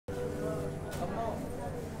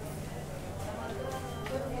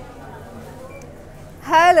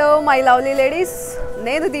Hello my lovely ladies,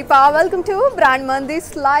 నేను Deepa. Welcome to brand మందిస్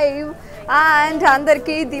live. And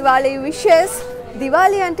అందరికీ Diwali wishes.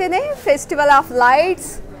 Diwali అంటేనే festival of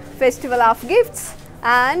lights, festival of gifts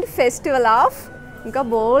and festival of ఇంకా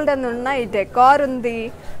బోల్డ్ అని ఉన్నాయి. Decor ఉంది,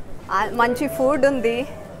 మంచి ఫుడ్ ఉంది.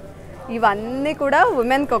 ఇవన్నీ కూడా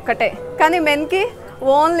ఉమెన్కి ఒక్కటే, కానీ మెన్కి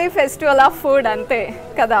ఓన్లీ ఫెస్టివల్ ఆఫ్ ఫుడ్ అంతే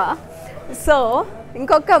కదా. సో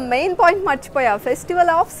ఇంకొక మెయిన్ పాయింట్ మర్చిపోయా,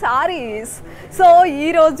 ఫెస్టివల్ ఆఫ్ సారీస్. సో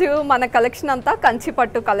ఈరోజు మన కలెక్షన్ అంతా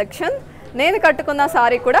కంచిపట్టు కలెక్షన్. నేను కట్టుకున్న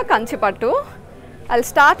సారీ కూడా కంచిపట్టు. I'll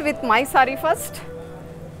start with my sorry first.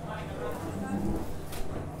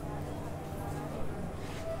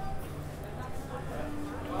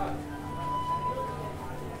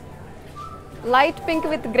 Light pink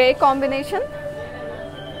with grey combination.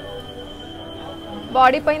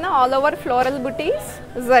 Body పైన ఆల్ ఓవర్ ఫ్లోరల్ బుటీస్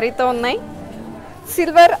జరీతో ఉన్నాయి.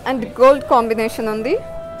 సిల్వర్ అండ్ గోల్డ్ కాంబినేషన్ ఉంది.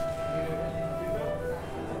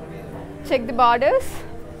 చెక్ ది బార్డర్స్,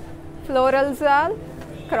 ఫ్లోరల్ జాల్,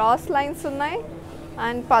 క్రాస్ లైన్స్ ఉన్నాయి.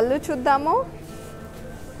 అండ్ పళ్ళు చూద్దాము.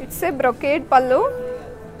 ఇట్స్ ఏ బ్రొకేడ్ పళ్ళు.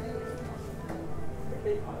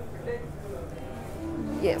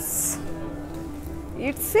 Yes,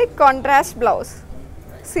 it's a contrast blouse.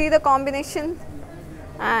 See the combination.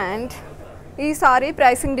 And ఈ sorry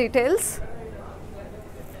pricing details.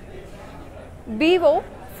 BO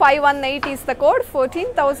 518 is the code.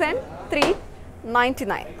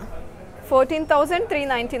 14,399.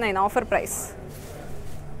 14,399 offer price.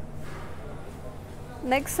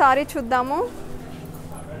 Next saree చూద్దాము.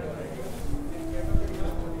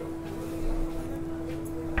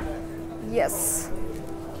 Yes,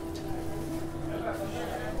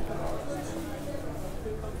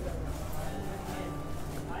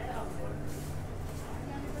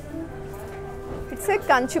 it's a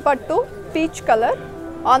kanchipattu peach color.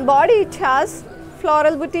 On body it has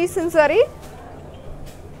floral booties in zari.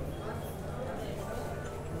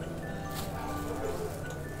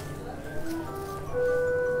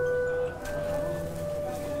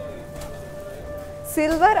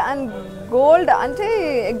 Silver and gold, ante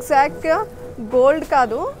exact ga gold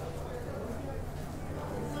kaadu,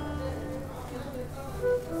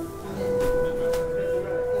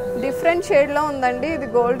 different shade lo undandi. Idi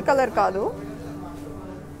gold color kaadu.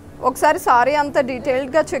 ఒకసారి sorry అంతా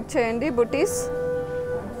డీటెయిల్డ్గా check చేయండి. బుటీస్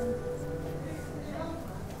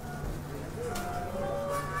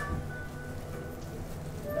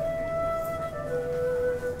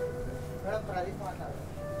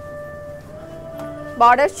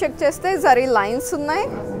borders check చేస్తే zari lines ఉన్నాయి.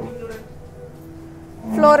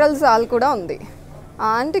 Floral జాల్ కూడా ఉంది.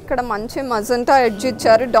 And ఇక్కడ మంచి మజంటా ఎడ్జ్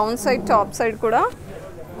ఇచ్చారు, డౌన్ సైడ్ టాప్ సైడ్ కూడా.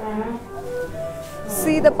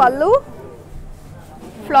 సీ ద పళ్ళు,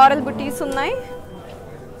 ఫ్లోరల్ బుటీస్ ఉన్నాయి.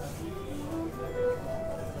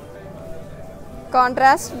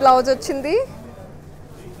 కాంట్రాస్ట్ బ్లౌజ్ వచ్చింది.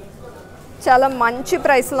 చాలా మంచి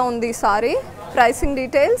ప్రైస్లో ఉంది ఈ sorry. Pricing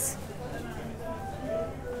details.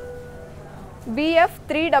 BF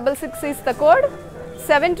 366 is the code.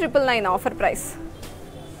 7,999 offer price.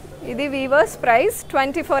 ఇది వీవర్స్ ప్రైస్.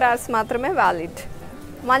 24 hours మాత్రమే వ్యాలిడ్.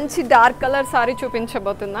 మంచి dark colour sorry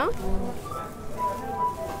చూపించబోతున్నా.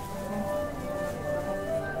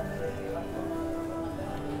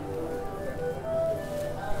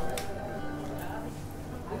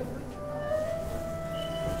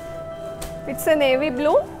 It's a navy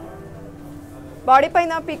blue. Body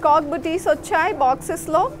పైన పీకాక్ బుటీస్ వచ్చాయి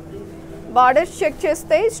బాక్సెస్లో. బార్డర్స్ చెక్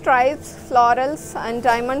చేస్తే stripes, florals and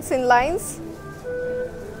diamonds in lines.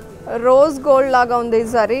 Rose gold లాగా ఉంది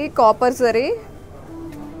zari, copper zari.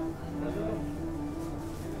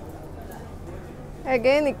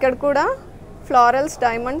 Again ఇక్కడ కూడా ఫ్లోరల్స్,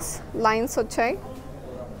 డైమండ్స్, లైన్స్ వచ్చాయి.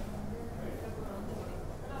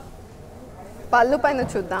 పళ్ళు పైన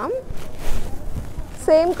చూద్దాం.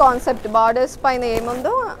 Same concept. బార్డర్స్ పైన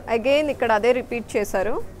ఏముందో అగైన్ ఇక్కడ అదే రిపీట్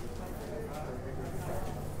చేశారు.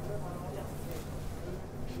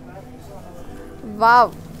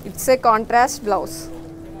 Wow, it's a contrast blouse.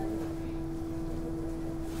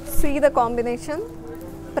 See the combination.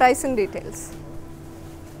 Pricing details.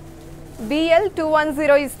 BL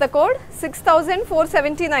 210 is the code.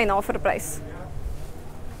 6,479 offer price.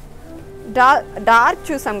 Dark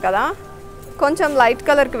చూసాం కదా, కొంచెం లైట్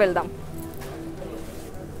కలర్కి వెళ్దాం.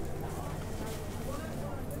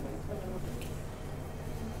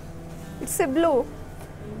 It's a blue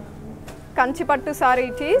kanchipattu saree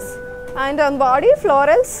it is. And on body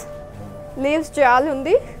florals, leaves jal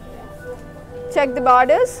undi. Check the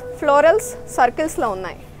borders, florals circles lo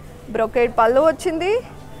unnai. Brocade pallu vachindi.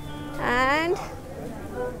 And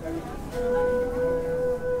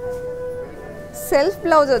self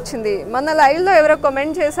blouse వచ్చింది. మన లైవ్లో ఎవరో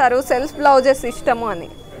comment చేశారు సెల్ఫ్ బ్లౌజెస్ ఇష్టము అని.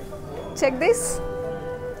 Check this.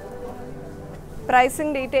 Pricing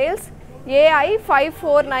details.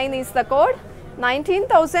 AI549 is the code.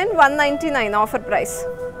 19,199 offer price.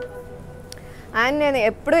 And నేను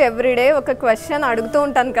ఎప్పుడు everyday ఒక క్వశ్చన్ అడుగుతూ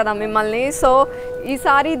ఉంటాను కదా మిమ్మల్ని. సో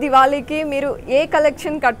ఈసారి దివాళీకి మీరు ఏ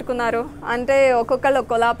కలెక్షన్ కట్టుకున్నారు అంటే ఒక్కొక్కళ్ళు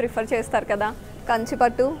ఒక్కోలా ప్రిఫర్ చేస్తారు కదా.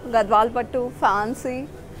 కంచిపట్టు, గద్వాల్ పట్టు, ఫ్యాన్సీ,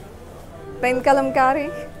 పెన్ కలంకారీ,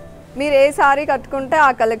 మీరు ఏ సారీ కట్టుకుంటే ఆ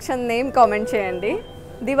కలెక్షన్ నేమ్ కామెంట్ చేయండి.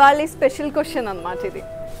 దివాళీ స్పెషల్ క్వశ్చన్ అన్నమాట ఇది.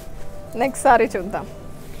 నెక్స్ట్ సారీ చూద్దాం.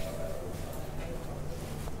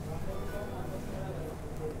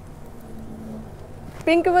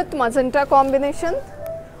 Pink with magenta combination.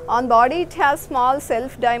 On body it has small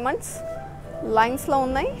self diamonds. Lines lo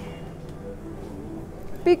unnai.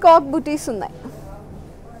 Peacock booties unnai.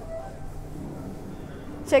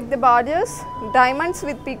 Check the borders. Diamonds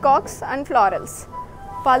with peacocks and florals.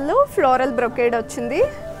 Pallu floral brocade ochindi.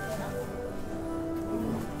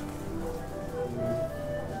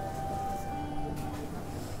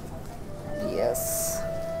 Yes.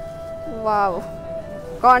 Wow.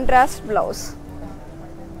 Contrast blouse.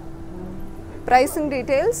 Pricing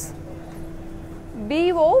details.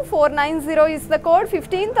 BO490 is the code.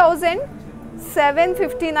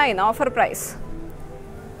 15,759 offer price.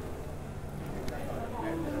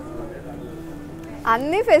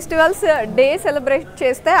 అన్ని festivals day celebrate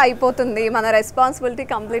చేస్తే అయిపోతుంది, మన responsibility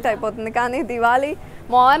complete అయిపోతుంది. కానీ Diwali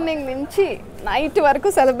morning నుంచి night వరకు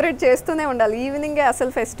celebrate చేస్తూనే ఉండాలి. ఈవినింగే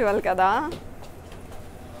అసలు ఫెస్టివల్ కదా.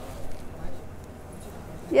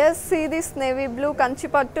 Yes, see this navy blue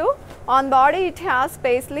kanchipattu. On body it has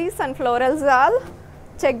paisleys and floral zal.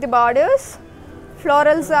 Check the borders.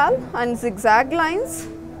 Floral zal and zigzag lines.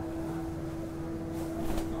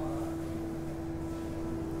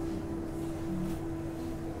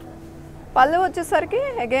 పళ్ళు వచ్చేసరికి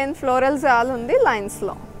అగైన్ ఫ్లోరల్ జాల్ ఉంది లైన్స్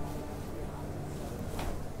లో.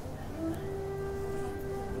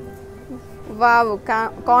 వావ్,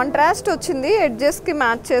 కాంట్రాస్ట్ వచ్చింది, ఎడ్జెస్ కి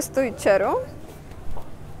మ్యాచ్ చేస్తూ ఇచ్చారు.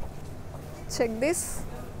 Check this.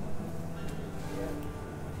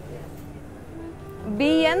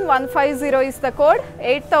 BN150 is the code.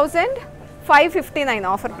 8,559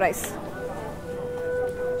 offer price.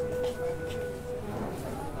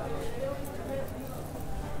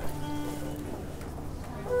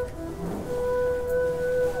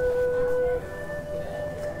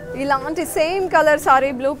 ఇలాంటి same colour sorry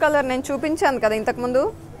blue colour నేను చూపించాను కదా ఇంతకుముందు,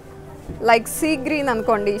 లైక్ సీ గ్రీన్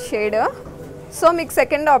అనుకోండి షేడ్. సో మీకు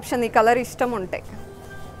సెకండ్ ఆప్షన్ ఈ కలర్ ఇష్టం ఉంటే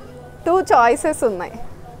 2 చాయిసెస్ ఉన్నాయి.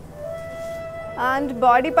 అండ్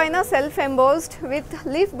బాడీ పైన సెల్ఫ్ ఎంబోస్డ్ విత్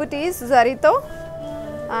లీఫ్ బుటీస్ జరీతో.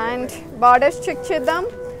 అండ్ బార్డర్స్ చెక్ చేద్దాం.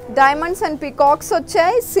 డైమండ్స్ అండ్ పీకాక్స్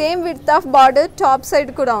వచ్చాయి. Same width of border top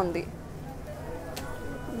side కూడా ఉంది.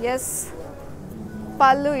 ఎస్,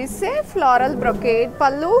 పళ్ళు ఇస్తే ఫ్లోరల్ బ్రొకేడ్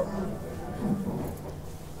పళ్ళు.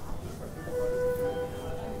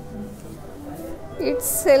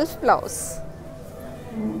 It's self blouse.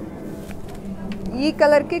 ఈ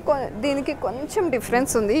కలర్కి దీనికి కొంచెం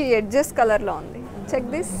డిఫరెన్స్ ఉంది, ఎడ్జెస్ కలర్లో ఉంది. Check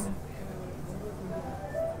this.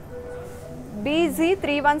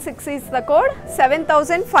 BZ316 is the code.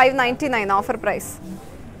 7,599 offer price.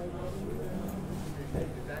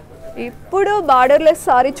 ఇప్పుడు బార్డర్లెస్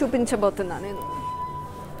సారీ చూపించబోతున్నా నేను.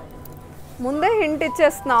 ముందే హింట్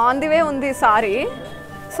ఇచ్చేస్తున్నా, ఆన్ ది వే ఉంది సారీ.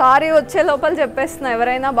 సారీ వచ్చే లోపల చెప్పేస్తున్నా,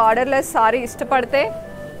 ఎవరైనా బార్డర్లెస్ సారీ ఇష్టపడితే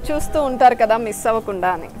చూస్తూ ఉంటారు కదా మిస్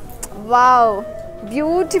అవ్వకుండా అని. Wow,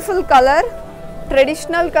 beautiful colour,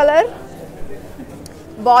 traditional colour,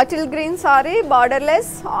 bottle green sorry,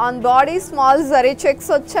 borderless. On body small zari checks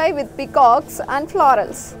వచ్చాయి with peacocks and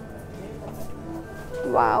florals.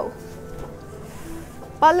 Wow,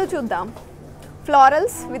 పళ్ళు చూద్దాం.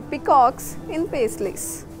 Florals with peacocks in paisleys.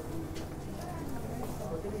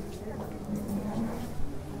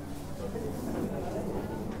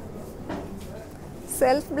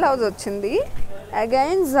 Self blouse వచ్చింది,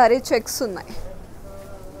 అగైన్ జరీ చెక్స్ ఉన్నాయి.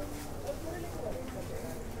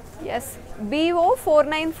 Yes,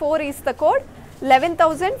 BO494 is the code.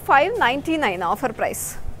 11,599 offer price.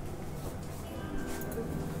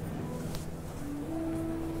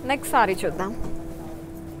 Next sorry చూద్దాం.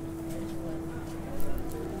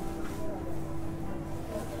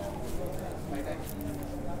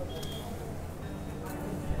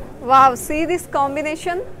 Wow, see this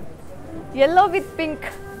combination, yellow with pink.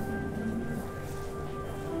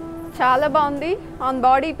 చాలా బాగుంది. On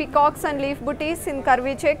body peacocks and leaf buttis in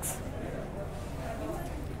curvy checks.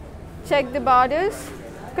 Check the borders,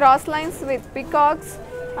 cross lines with peacocks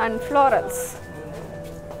and florals.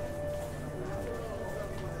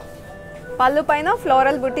 పళ్ళు పైన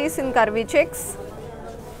floral buttis in curvy checks.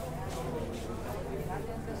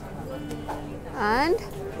 And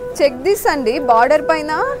check this అండి, border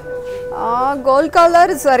పైన gold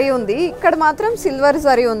colour zari ఉంది, ఇక్కడ మాత్రం silver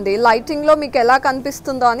zari ఉంది. లైటింగ్లో మీకు ఎలా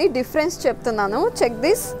కనిపిస్తుందో అని డిఫరెన్స్ చెప్తున్నాను. Check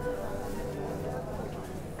this.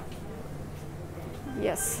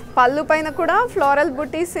 ఎస్, పళ్ళు పైన కూడా floral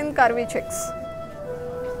buttis in curvy checks.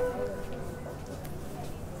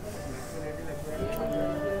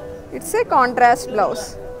 It's a contrast blouse.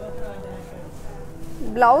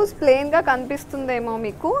 Blouse ప్లెయిన్గా కనిపిస్తుందేమో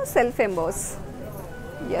మీకు, self emboss.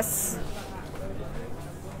 Yes,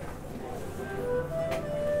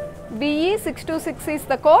 BE626 is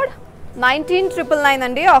the code. 19,999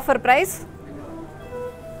 అండి offer price.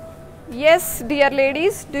 Yes, dear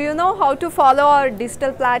ladies, do you know how to follow our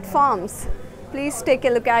digital platforms? Please take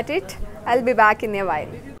a look at it. I'll be back in a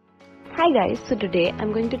while. Hi guys, so today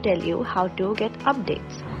I'm going to tell you how to get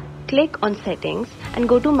updates. Click on settings and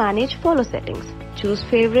go to manage follow settings. Choose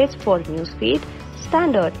favorites for newsfeed,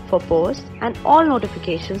 standard for posts and all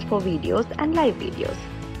notifications for videos and live videos.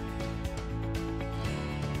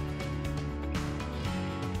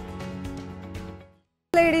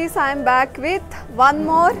 Ladies, I am back with one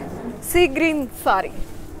more sea green saree.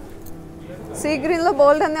 Sea green లో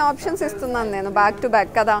బోల్డ్ అనే options ఇస్తున్నాను నేను back to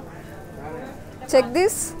back కదా. Check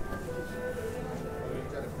this.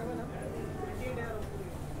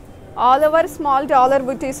 All over small dollar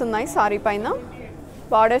బుటీస్ ఉన్నాయి sorry పైన.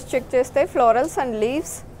 Borders check చేస్తే florals and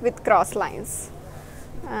leaves with cross lines.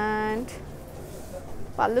 And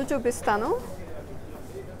పళ్ళు చూపిస్తాను.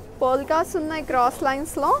 పోల్కాస్ ఉన్నాయి క్రాస్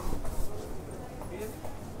లైన్స్లో.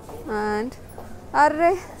 అండ్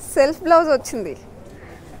అర్రే సెల్ఫ్ బ్లౌజ్ వచ్చింది.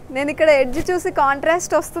 నేను ఇక్కడ ఎడ్జ్ చూసి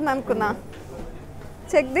కాంట్రాస్ట్ వస్తుంది అనుకున్నా.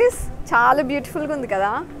 చెక్ దిస్, చాలా బ్యూటిఫుల్గా ఉంది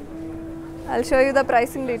కదా. I'll show you the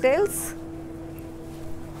pricing details.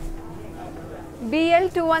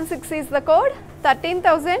 BL216 is the code.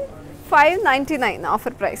 13,599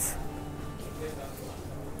 offer price.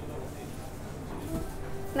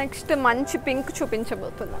 Next మంచి pink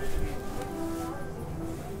చూపించబోతున్నా.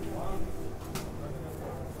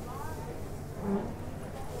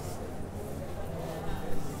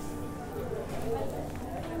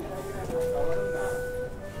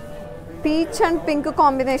 Peach and pink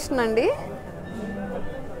combination అండి.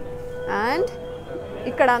 అండ్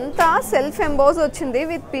ఇక్కడంతా సెల్ఫ్ ఎంబోస్ వచ్చింది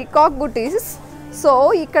విత్ పీకాక్ బుటీస్. సో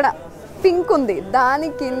ఇక్కడ పింక్ ఉంది, దాని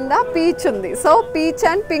కింద పీచ్ ఉంది. So peach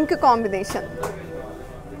and pink combination.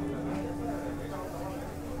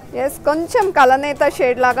 Yes, కొంచెం కలనేత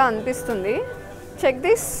షేడ్ లాగా అనిపిస్తుంది. Check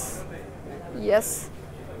this. Yes,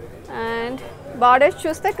 and borders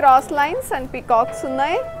చూస్తే క్రాస్ లైన్స్ అండ్ పీకాక్స్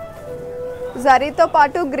ఉన్నాయి. జరీతో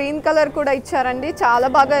పాటు గ్రీన్ కలర్ కూడా ఇచ్చారండి, చాలా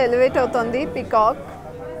బాగా ఎలివేట్ అవుతుంది peacock.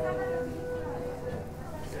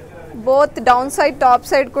 Both down side top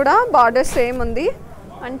side కూడా బార్డర్ సేమ్ ఉంది.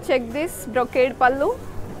 అండ్ చెక్ దిస్, బ్రొకేడ్ పళ్ళు.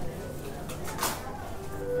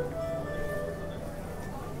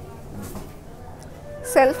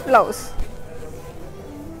 Self blouse.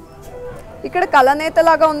 ఇక్కడ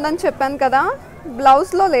కలనేతలాగా ఉందని చెప్పాను కదా,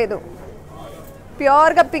 బ్లౌజ్లో లేదు,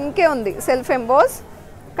 ప్యూర్గా పింకే ఉంది. సెల్ఫ్ ఎంబోస్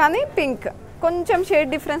కానీ పింక్, కొంచెం షేడ్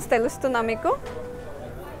డిఫరెన్స్ తెలుస్తుందా మీకు?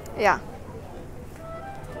 Yeah.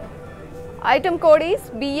 Item code is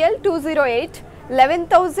BL208.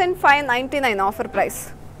 11,599 offer price.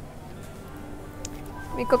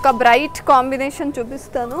 మీకు ఒక బ్రైట్ కాంబినేషన్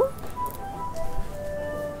చూపిస్తాను.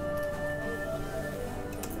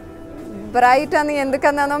 బ్రైట్ అని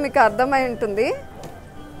ఎందుకన్నానో మీకు అర్థమై ఉంటుంది.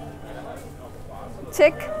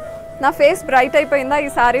 చెక్, నా ఫేస్ బ్రైట్ అయిపోయిందా ఈ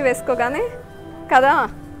సారీ వేసుకోగానే కదా,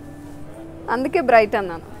 అందుకే బ్రైట్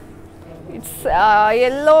అన్నాను. ఇట్స్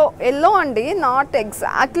ఎల్లో అండి, not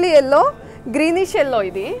exactly yellow, greenish yellow.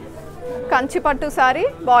 ఇది కంచిపట్టు సారీ,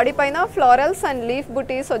 బాడీ పైన ఫ్లోరల్స్ అండ్ లీఫ్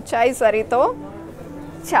బుటీస్ వచ్చాయి జరీతో.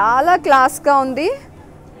 చాలా క్లాస్గా ఉంది.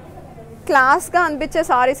 క్లాస్గా అనిపించే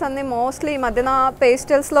సారీస్ అన్నీ మోస్ట్లీ ఈ మధ్యన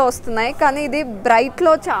పేస్టల్స్లో వస్తున్నాయి, కానీ ఇది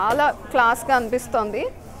బ్రైట్లో చాలా క్లాస్గా అనిపిస్తుంది.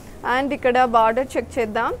 అండ్ ఇక్కడ బార్డర్ చెక్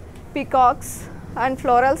చేద్దాం. పీకాక్స్ అండ్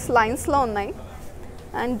ఫ్లోరల్స్ లైన్స్లో ఉన్నాయి.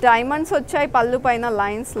 అండ్ డైమండ్స్ వచ్చాయి పళ్ళు పైన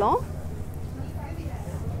లైన్స్లో.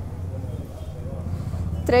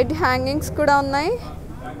 థ్రెడ్ హ్యాంగింగ్స్ కూడా ఉన్నాయి.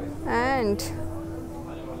 అండ్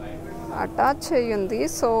అటాచ్ అయ్యింది.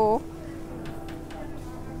 So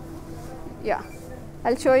yeah,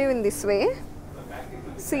 I'll show you in this way.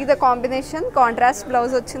 See the combination, contrast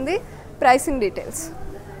blouse వచ్చింది. Pricing details.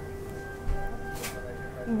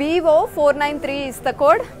 BO493 is the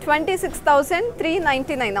code.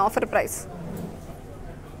 26,399 offer price.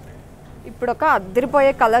 ఇప్పుడు ఒక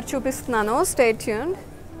అద్దరిపోయే కలర్ చూపిస్తున్నాను, స్టే ట్యూన్డ్.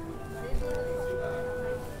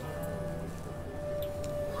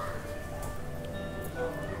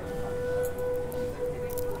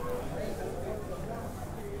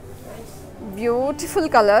 బ్యూటిఫుల్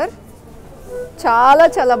కలర్, చాలా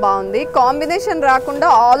చాలా బాగుంది. కాంబినేషన్ రాకుండా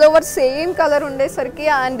ఆల్ ఓవర్ సేమ్ కలర్ ఉండేసరికి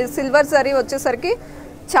and silver zari వచ్చేసరికి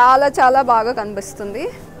చాలా చాలా బాగా కనిపిస్తుంది.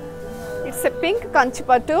 It's a pink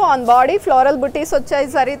Kanchipattu on body, floral బుటీస్ వచ్చాయి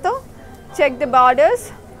జరీతో. Check the borders,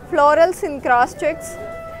 florals in cross checks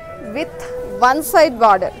with one side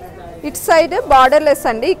border. ఇటు సైడ్ బార్డర్లెస్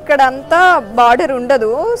అండి, ఇక్కడంతా బార్డర్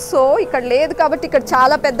ఉండదు. సో ఇక్కడ లేదు కాబట్టి ఇక్కడ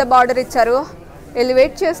చాలా పెద్ద బార్డర్ ఇచ్చారు,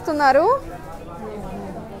 ఎలివేట్ చేస్తున్నారు.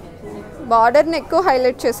 బార్డర్ని ఎక్కువ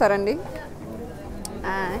హైలైట్ చేశారండి.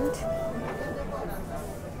 అండ్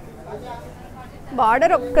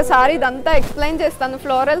బార్డర్ ఒక్కసారి ఇదంతా ఎక్స్ప్లెయిన్ చేస్తాను.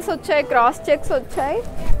 ఫ్లోరల్స్ వచ్చాయి, క్రాస్ చెక్స్ వచ్చాయి.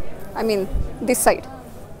 I mean this side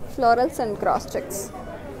florals and cross checks.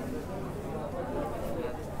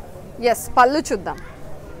 Yes, పళ్ళు చూద్దాం.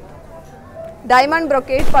 డైమండ్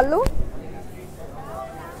బ్రొకేట్ పళ్ళు,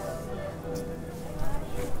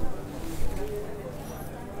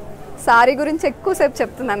 సారీ గురించి ఎక్కువసేపు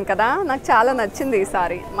చెప్తున్నాను కదా, నాకు చాలా నచ్చింది ఈ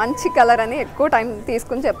సారీ. మంచి కలర్ అని ఎక్కువ టైం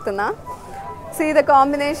తీసుకుని చెప్తున్నా. సీ ద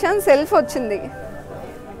కాంబినేషన్, సెల్ఫ్ వచ్చింది.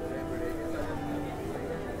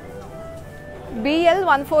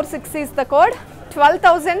 BL146 is the code,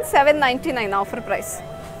 12,799 offer price.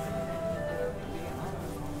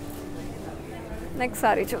 Next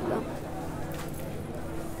sorry చూద్దాం.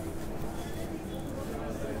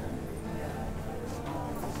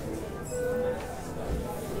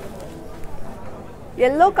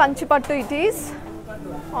 Yellow Kanchipattu it is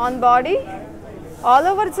on body, all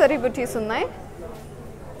over zari బుటీస్ ఉన్నాయి.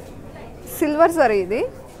 సిల్వర్ జరీ ఇది.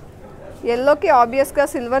 ఎల్లోకి ఆబ్వియస్గా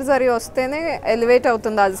సిల్వర్ జరీ వస్తేనే ఎలివేట్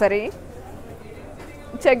అవుతుంది ఆ zari.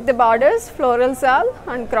 Check the borders, florals all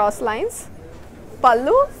and cross lines.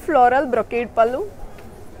 పళ్ళు ఫ్లోరల్ బ్రొకేడ్ పళ్ళు.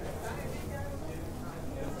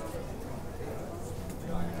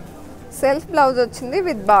 సెల్ఫ్ బ్లౌజ్ వచ్చింది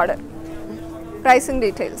with border. Pricing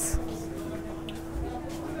details.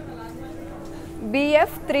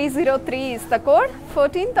 BF303 is the code,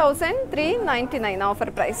 14,399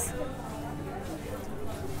 offer price.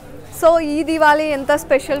 So ఈ దివాళీ ఎంత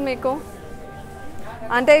స్పెషల్ మీకు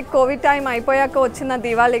అంటే, కోవిడ్ టైం అయిపోయాక వచ్చిన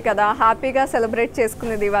దివాళీ కదా, హ్యాపీగా సెలబ్రేట్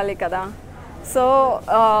చేసుకునే దివాళీ కదా. సో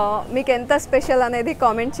మీకు ఎంత స్పెషల్ అనేది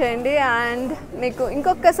కామెంట్ చేయండి. అండ్ మీకు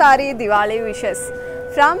ఇంకొకసారి Diwali wishes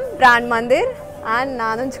from brand Mandir and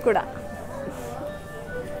నా నుంచి కూడా.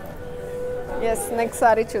 ఎస్, నెక్స్ట్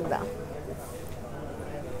సారీ చూద్దాం.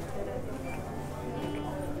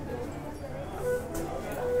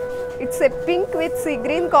 It's a pink with sea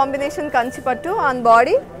green combination kanchipattu on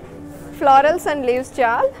body, florals and leaves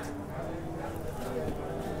chal.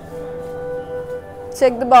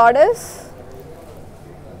 Check the borders,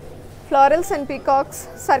 florals and peacocks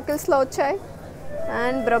circles lo vachai,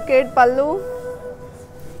 and brocade pallu.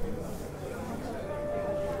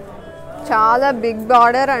 Chala big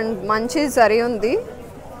border and manchi zari undi.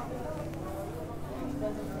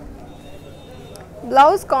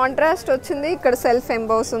 Blouse contrast వచ్చింది, ఇక్కడ self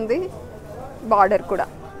emboss ఉంది, border కూడా.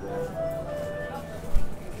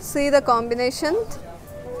 See the combination.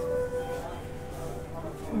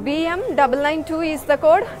 BM992 is the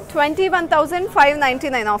code,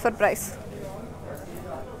 21,599 offer price.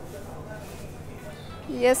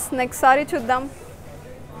 Yes, next sorry చూద్దాం.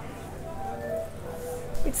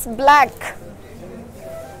 It's black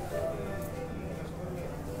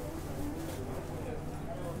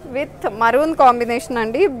with maroon combination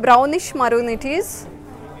అండి, brownish maroon it is.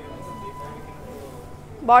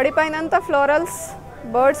 Body పైన అంతా florals,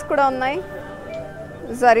 birds కూడా ఉన్నాయి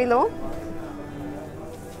జరీలో.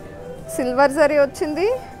 సిల్వర్ జరీ వచ్చింది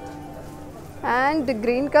and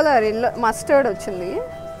green colour yellow mustard వచ్చింది.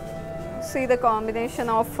 See the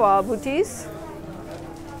combination of buttis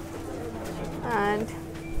and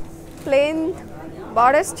plain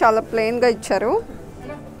borders చాలా ప్లెయిన్గా ఇచ్చారు.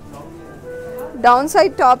 డౌన్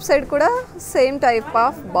సైడ్ టాప్ సైడ్ కూడా సేమ్ టైప్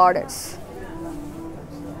ఆఫ్ బార్డర్స్.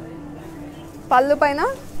 పళ్ళు పైన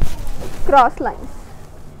క్రాస్ లైన్.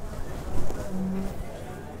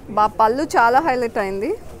 పళ్ళు చాలా హైలైట్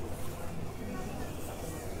అయింది.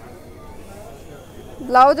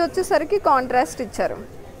 బ్లౌజ్ వచ్చేసరికి కాంట్రాస్ట్ ఇచ్చారు.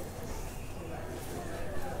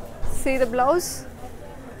 See the blouse.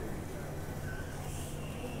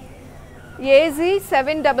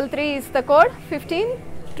 AZ733 is the code,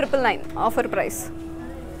 15,999 offer price.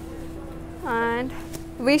 And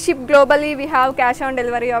we ship globally. We have cash on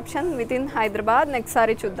delivery option within Hyderabad. Next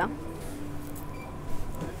saree chuddam.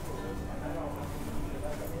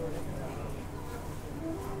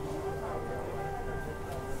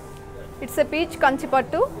 It's a peach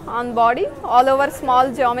kanchipattu on body, all over small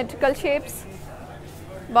geometrical shapes.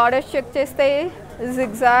 Borders check cheste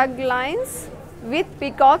zigzag lines with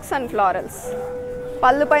peacocks and florals.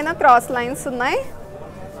 పళ్ళు పైన cross lines ఉన్నాయి.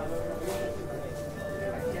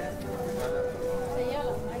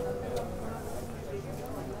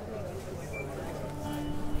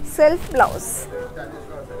 Self blouse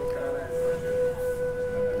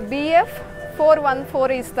BF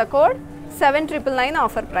 414 is the code, 7999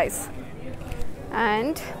 offer price.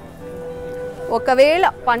 And ఒకవేళ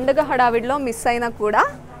పండుగ హడావిడిలో miss అయినా కూడా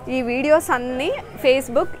ఈ videos అన్నీ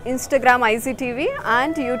ఫేస్బుక్, ఇన్స్టాగ్రామ్, IGTV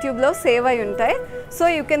అండ్ యూట్యూబ్లో సేవ్ అయి ఉంటాయి. So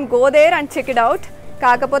you can go there and check it out.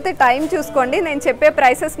 కాకపోతే టైం చూసుకోండి, నేను చెప్పే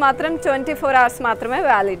ప్రైసెస్ మాత్రం 24 hours మాత్రమే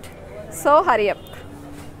valid. So hurry up.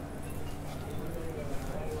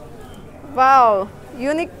 Wow,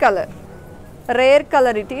 unique colour, rare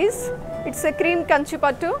color it is. It's a cream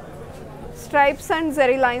kanchipattu, stripes and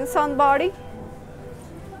zari lines on body.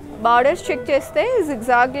 Borders check cheste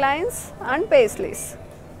zigzag lines and paisleys.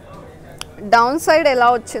 Down side ela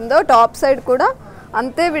vachindho top side kuda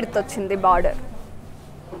ante width vachindi border.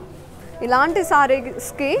 Ilanti sarees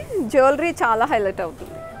ki jewelry chaala highlight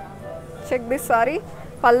avutundi. Check this saree.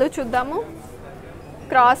 Pallu chuddamu.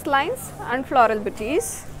 Cross lines and floral booties.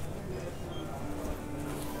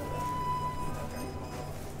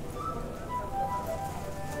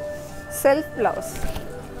 Self blouse.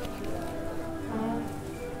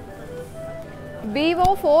 BO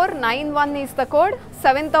 491 is the code,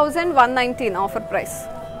 7119 offer price.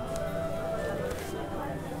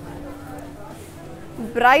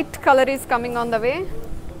 Bright color is coming on the way.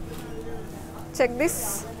 Check this.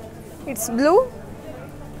 It's blue,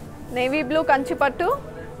 navy blue kanchipattu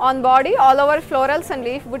on body, all over florals and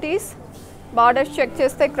leaf booties. Borders check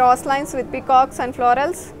cheste cross lines with peacocks and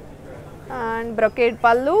florals and brocade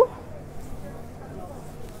pallu.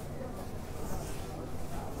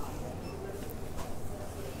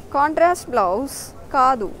 Contrast blouse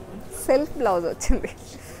కాదు, self blouse వచ్చింది.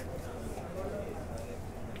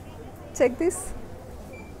 Check this.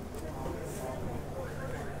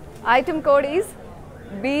 Item code is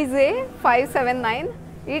BJ579.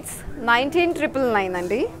 It's 19999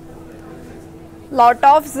 అండి. Lot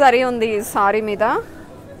of zari ఉంది ఈ sorry మీద.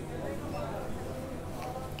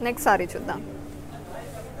 Next sorry చూద్దాం.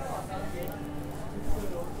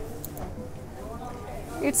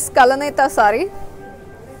 It's కలనేత sorry.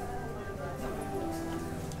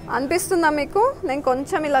 అనిపిస్తుందా మీకు? నేను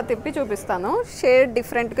కొంచెం ఇలా తిప్పి చూపిస్తాను. షేడ్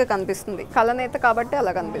డిఫరెంట్గా కనిపిస్తుంది, కలనేత కాబట్టి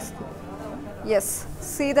అలా కనిపిస్తుంది. Yes,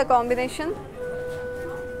 see the combination.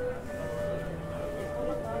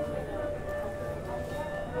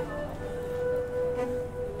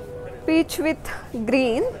 Peach with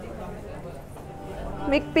green.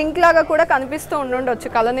 మీకు పింక్ లాగా కూడా కనిపిస్తూ ఉండుండొచ్చు,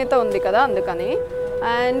 కలనేత ఉంది కదా అందుకని.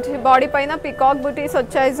 అండ్ బాడీ పైన పికాక్ బుటీస్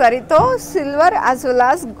వచ్చాయి జరీతో, silver as well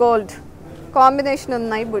as gold combination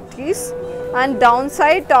ఉన్నాయి బుటీస్. And down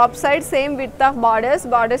side, top side same with of borders.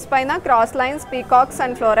 Borders పైన cross lines, peacocks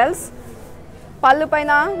and florals. పళ్ళు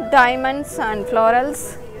పైన డైమండ్స్ అండ్ ఫ్లోరల్స్.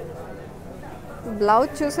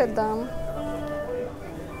 బ్లౌజ్ చూసేద్దాం.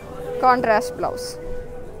 Contrast blouse.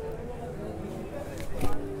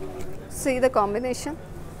 See the combination.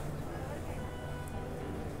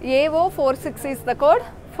 AO 46 is the code,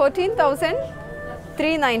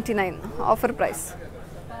 14,399 offer price.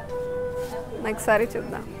 Next saree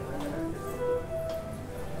చూద్దాం.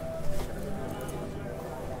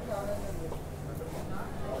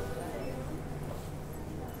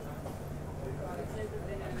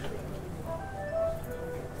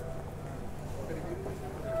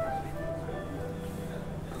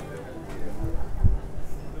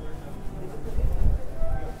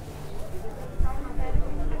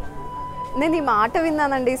 నేను ఈ మాట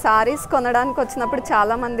విన్నానండి, సారీస్ కొనడానికి వచ్చినప్పుడు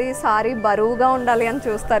చాలామంది సారీ బరువుగా ఉండాలి అని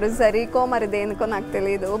చూస్తారు. జరీకో మరి దేనికో నాకు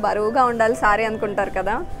తెలియదు, బరువుగా ఉండాలి సారీ అనుకుంటారు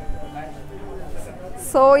కదా.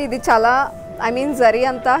 సో ఇది చాలా, ఐ మీన్ జరీ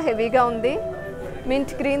అంతా హెవీగా ఉంది.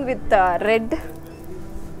 Mint green with red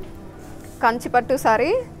Kanchipattu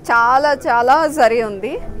sorry, చాలా చాలా జరీ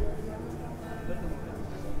ఉంది.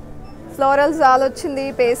 ఫ్లోరల్ జాల్ వచ్చింది,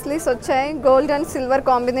 పేస్లీస్ వచ్చాయి, గోల్డ్ అండ్ సిల్వర్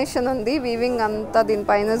కాంబినేషన్ ఉంది. వీవింగ్ అంతా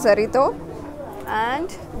దీనిపైన జరీతో.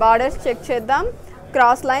 అండ్ బార్డర్స్ చెక్ చేద్దాం.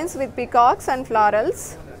 Cross lines with peacocks and florals.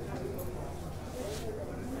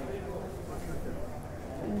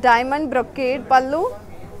 Diamond brocade పళ్ళు.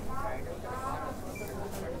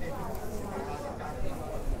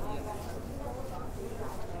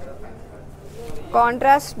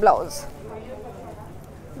 Contrast blouse.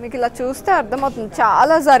 మీకు ఇలా చూస్తే అర్థమవుతుంది,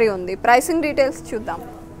 చాలా జరీ ఉంది. ప్రైసింగ్ డీటెయిల్స్ చూద్దాం.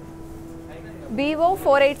 BO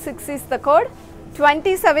 486 is the code,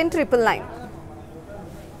 27,999.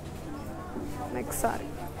 Next sorry.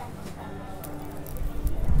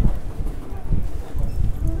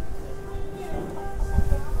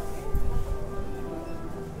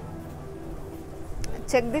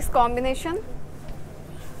 Check this combination.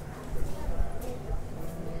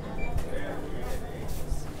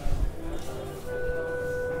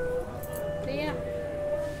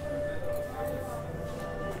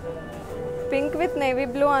 Pink with navy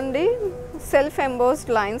blue అండి. సెల్ఫ్ ఎంబోస్డ్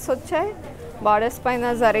లైన్స్ వచ్చాయి. బార్డర్స్ పైన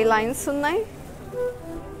జరీ లైన్స్ ఉన్నాయి.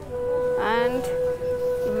 అండ్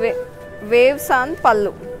వేవ్స్ ఆన్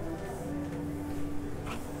పళ్ళు.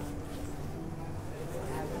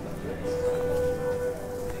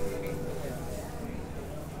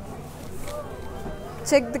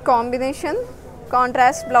 Check the combination.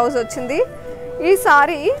 Contrast blouse వచ్చింది. ఈ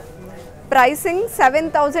సారీ ప్రైసింగ్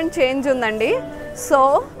 7,000 చేంజ్ ఉందండి. So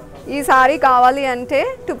ఈ సారీ కావాలి అంటే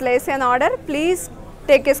to place an order please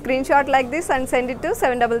take a screen shot like this and send it to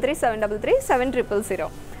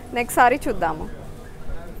 7337337000. Next sorry చూద్దాము.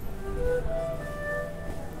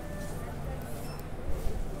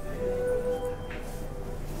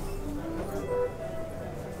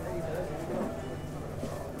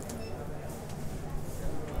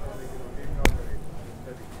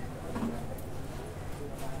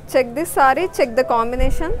 Check this sorry, check the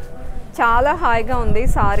combination. చాలా హాయిగా ఉంది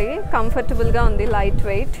సారీ, కంఫర్టబుల్గా ఉంది, లైట్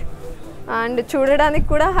వెయిట్ అండ్ చూడడానికి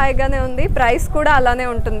కూడా హాయిగానే ఉంది. ప్రైస్ కూడా అలానే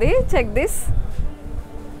ఉంటుంది. Check this.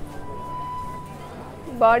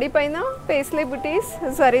 బాడీ పైన పేస్లీ బుటీస్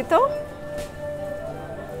జరీతో.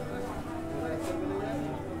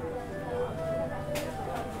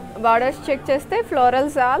 బార్డర్స్ చెక్ చేస్తే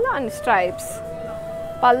ఫ్లోరల్ జాల్ అండ్ స్ట్రైప్స్.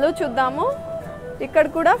 పళ్ళు చూద్దాము. ఇక్కడ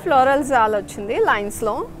కూడా ఫ్లోరల్ జాల్ వచ్చింది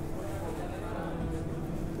లైన్స్లో.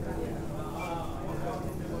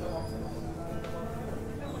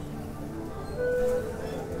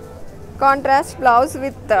 Contrast blouse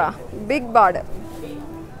with big border.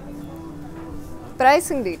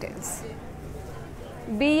 Pricing details.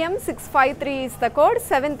 BM653 is the code.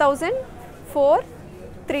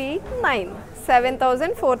 7,439.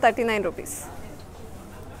 7,439 rupees.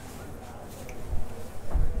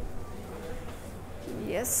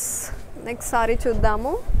 Yes. Next saree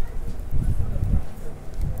చూద్దాము.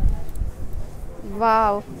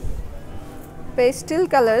 Wow. Pastel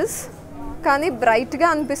colors. కానీ బ్రైట్గా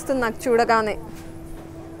అనిపిస్తుంది నాకు చూడగానే.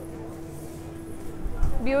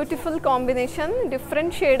 Beautiful combination.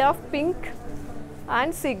 Different shade of pink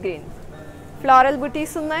and sea green. Floral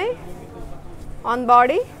బుటీస్ ఉన్నాయి ఆన్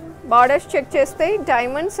బాడీ. బార్డర్స్ చెక్ చేస్తే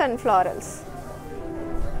diamonds and florals.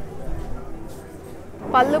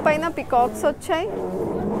 పళ్ళు పైన పికాక్స్ వచ్చాయి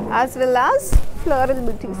యాజ్ వెల్ యాజ్ ఫ్లోరల్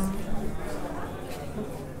బుటీస్.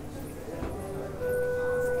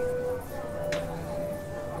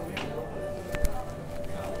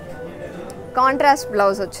 కాంట్రాస్ట్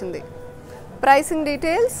బ్లౌజ్ వచ్చింది. Pricing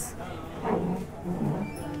details.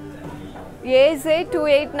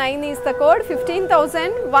 AJ289 is the code.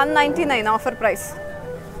 15,199 offer price.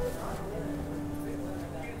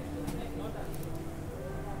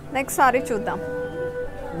 Next sorry చూద్దాం.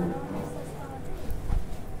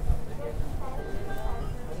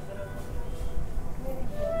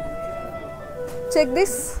 Check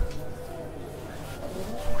this.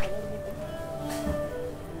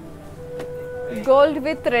 Gold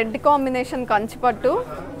with red combination Kanchipattu.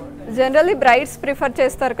 Generally brides prefer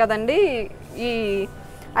చేస్తారు కదండి ఈ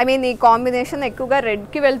ఈ కాంబినేషన్. ఎక్కువగా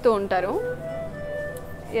రెడ్కి వెళ్తూ ఉంటారు.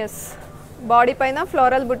 ఎస్. బాడీ పైన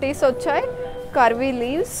ఫ్లోరల్ బుటీస్ వచ్చాయి. Curvy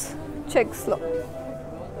leaves చెక్స్లో.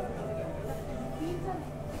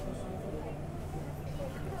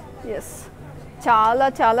 ఎస్. చాలా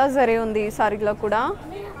చాలా జరీ ఉంది ఈ సారీలో కూడా.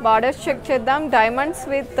 బార్డర్స్ చెక్ చేద్దాం. డైమండ్స్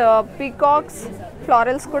విత్ పీకాక్స్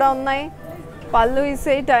ఫ్లోరల్స్ కూడా ఉన్నాయి. పళ్ళు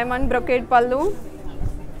ఇసే డైమండ్ బ్రొకేడ్ పళ్ళు.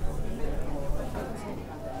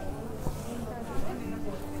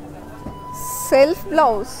 Self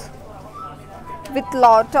blouse with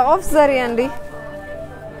lot of zari అండి.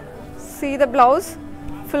 See the blouse.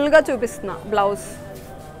 ఫుల్గా చూపిస్తున్నా blouse.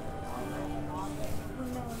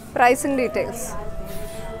 Pricing details.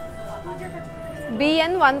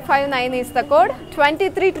 BN159 is the code.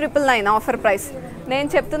 23,999 offer price. నేను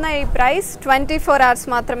చెప్తున్న ఈ ప్రైస్ 24 hours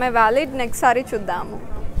మాత్రమే వ్యాలిడ్. నెక్స్ట్ సారీ చూద్దాము.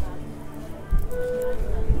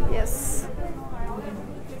 ఎస్.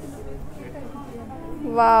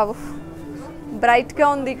 వావ్, బ్రైట్గా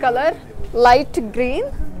ఉంది colour. Light green.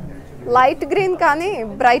 Light green కానీ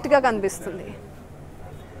బ్రైట్గా కనిపిస్తుంది.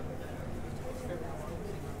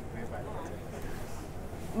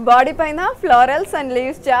 బాడీ పైన ఫ్లోరల్స్ అండ్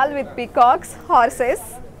లీవ్స్ జాల్ with peacocks, horses,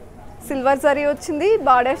 silver zari వచ్చింది.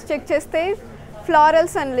 బార్డర్స్ చెక్ చేస్తే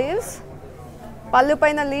ఫ్లోరల్స్ అండ్ లీవ్స్. పళ్ళు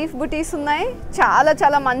పైన లీఫ్ బుటీస్ ఉన్నాయి. చాలా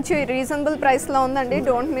చాలా మంచి రీజనబుల్ ప్రైస్లో ఉందండి.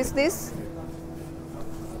 Don't miss this.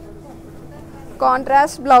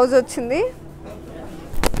 Contrast blouse వచ్చింది.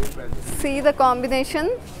 See the combination.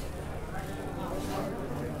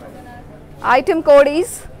 Item code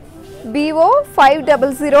is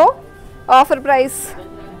BO500. Offer price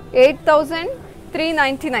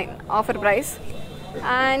 8,399 offer price.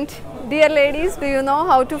 And dear ladies, do you know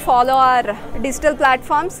how to follow our digital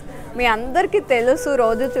platforms? మీ అందరికీ తెలుసు,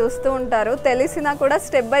 రోజు చూస్తూ ఉంటారు. తెలిసినా కూడా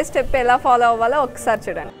స్టెప్ బై స్టెప్ ఎలా follow అవ్వాలో ఒకసారి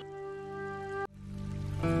చూడండి.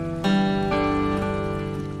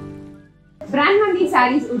 ಬ್ರ್ಯಾಂಡ್ ಮಂದಿರ್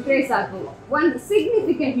ಸ್ಯಾರೀಸ್ ಉಟ್ರೆ ಸಾಕು ಒಂದು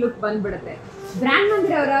ಸಿಗ್ನಿಫಿಕೆಂಟ್ ಲುಕ್ ಬಂದ್ಬಿಡುತ್ತೆ. ಬ್ರ್ಯಾಂಡ್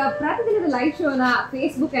ಮಂದಿರ್ ಅವರ ಪ್ರತಿದಿನದ ಲೈವ್ ಶೋನ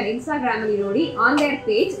ಫೇಸ್ಬುಕ್ ಅಂಡ್ ಇನ್ಸ್ಟಾಗ್ರಾಮ್ ಅಲ್ಲಿ ನೋಡಿ on there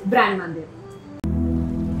page brand Mandir.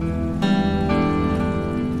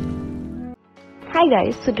 Hi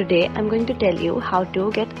guys, so today I'm going to tell you how to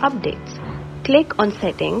get updates. Click on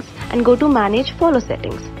settings and go to manage follow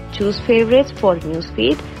settings. Choose favorites for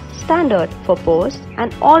newsfeed, standard for posts and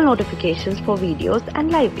all notifications for videos and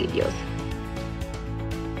live videos.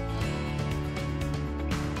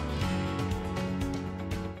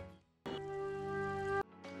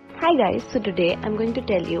 Hi guys, so today I'm going to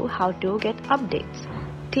tell you how to get updates.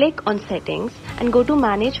 Click on settings and go to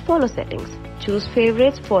manage follow settings. Choose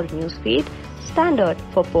favorites for newsfeed, standard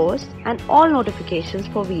for posts and all notifications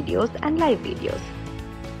for videos and live videos.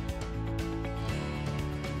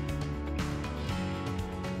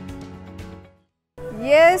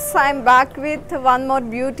 Yes, I'm back with one more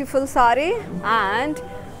beautiful saree and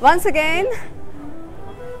once again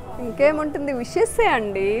ఇంకేముంటుంది wishes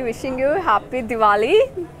అండి. Wishing you happy Diwali.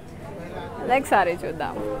 Next sorry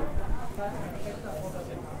చూద్దాం.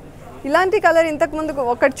 ఇలాంటి colour ఇంతకుముందు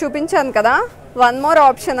ఒకటి చూపించాను కదా, one more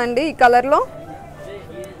option అండి ఈ కలర్లో.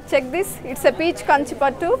 Check this, it's a peach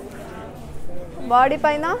Kanchipattu. Body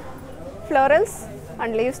పైన florals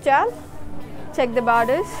and leaves chaal. Check the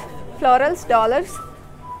borders, florals, dollars,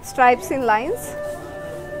 stripes in lines.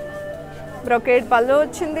 Brocade పళ్ళు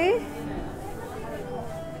వచ్చింది.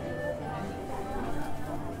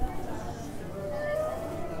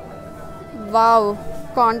 Wow,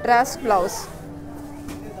 contrast blouse.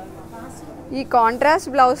 ఈ కాంట్రాస్ట్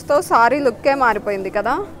బ్లౌజ్తో సారీ లుక్కే మారిపోయింది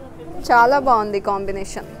కదా, చాలా బాగుంది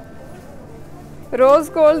కాంబినేషన్. రోజ్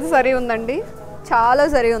గోల్డ్ జరీ ఉందండి, చాలా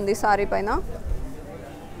జరీ ఉంది సారీ పైన.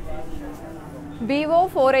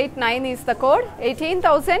 BO489 is the code.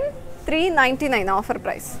 18,399 offer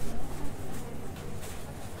price.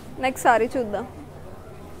 Next sorry చూద్దాం.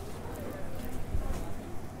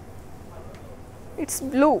 It's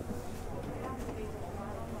blue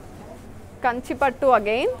Kanchipattu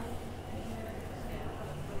again.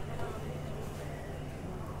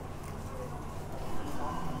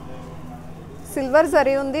 Silver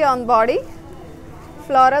zari ఉంది on body.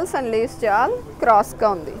 Florals and leaves జాల్ క్రాస్గా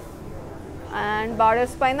ఉంది. అండ్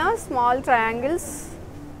బార్డర్స్ పైన స్మాల్ ట్రయాంగిల్స్.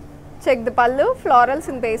 చెక్ ది పళ్ళు, florals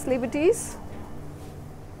in paisley buttis.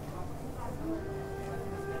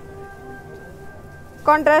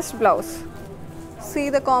 Contrast blouse. See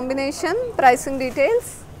the combination. Pricing details.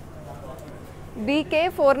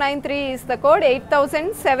 BK493 is the code.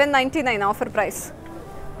 8,799 offer price.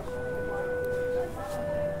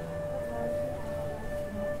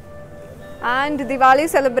 And Diwali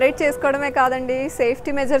celebrate చేసుకోవడమే కాదండి,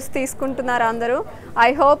 safety measures తీసుకుంటున్నారు అందరూ. I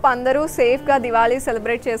hope అందరూ సేఫ్గా దివాళీ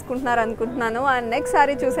సెలబ్రేట్ చేసుకుంటున్నారు అనుకుంటున్నాను. అండ్ నెక్స్ట్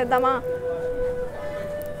సారీ చూసేద్దామా?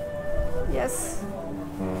 Yes,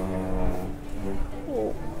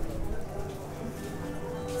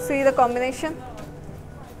 see the combination.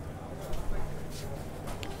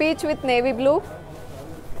 Peach with navy blue.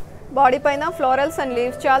 Body paina florals and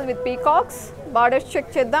leaves chal with peacocks. Borders check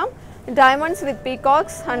cheddam. Diamonds with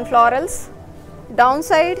peacocks and florals. Down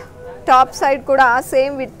side, top side kuda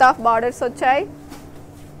same width of borders vachai.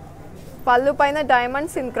 Pallu paina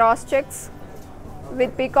diamonds in cross checks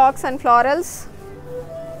with peacocks and florals.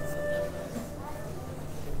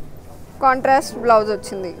 Contrast blouse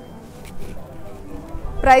vachindi.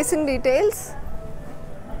 Pricing details.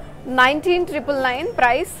 19,999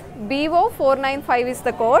 price. BO495 is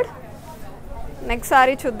the code. Next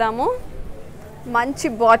sorry చూద్దాము. మంచి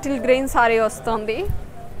bottle green sorry వస్తుంది,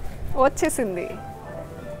 వచ్చేసింది.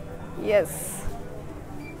 Yes,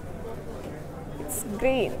 it's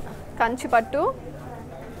green Kanchipattu.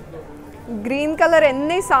 Green colour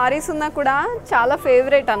ఎన్ని సారీస్ ఉన్నా కూడా చాలా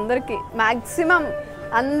favourite అందరికీ. Maximum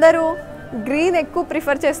అందరూ గ్రీన్ ఎక్కువ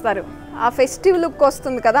ప్రిఫర్ చేస్తారు, ఆ ఫెస్టివ్ లుక్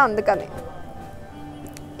వస్తుంది కదా అందుకని.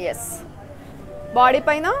 ఎస్, బాడీ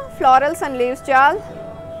పైన ఫ్లోరల్స్ అండ్ లీవ్స్ జాల్.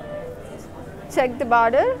 Check the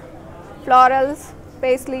border, florals,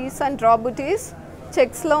 paisleys and drop బుటీస్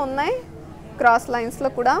చెక్స్లో ఉన్నాయి, క్రాస్ లైన్స్లో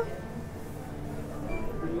కూడా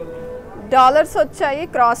డాలర్స్ వచ్చాయి.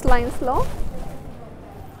 క్రాస్ లైన్స్లో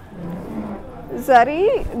జరీ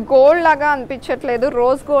గోల్డ్ లాగా అనిపించట్లేదు,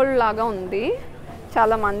 రోజ్ గోల్డ్ లాగా ఉంది.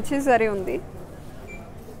 చాలా మంచి జరీ ఉంది.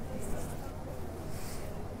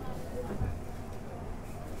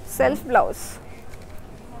 Self blouse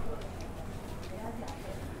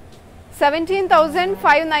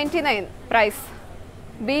 17,599 price.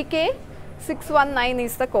 BK 619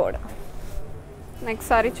 is the code. Next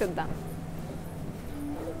sorry చూద్దాం.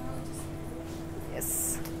 Yes,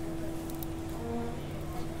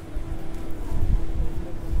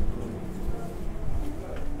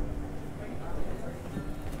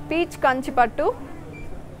 peach Kanchipattu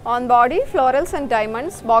on body florals and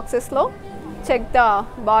diamonds బాక్సెస్లో. Check the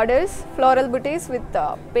borders, floral buttis with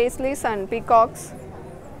paisleys and peacocks.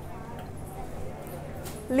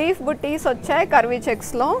 Leaf బుటీస్ వచ్చాయి కర్వీ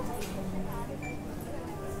చెక్స్లో.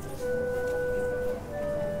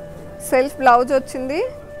 సెల్ఫ్ బ్లౌజ్ వచ్చింది.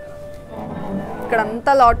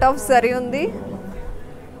 ఇక్కడంతా lot of zari ఉంది.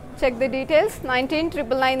 Check the details.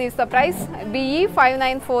 19,999 is the price. BE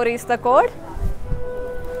 594 is the code.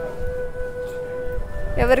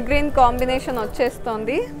 Ever green combination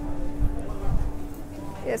వచ్చేస్తుంది.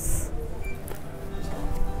 Yes,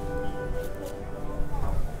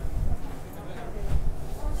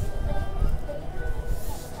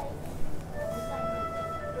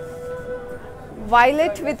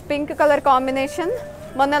 violet with pink colour combination.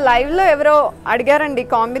 మొన్న లైవ్లో ఎవరో అడిగారండి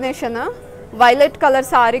combination, violet colour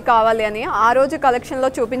sorry కావాలి అని. ఆ రోజు కలెక్షన్లో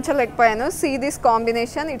చూపించలేకపోయాను. See this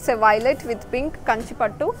combination. It's a violet with pink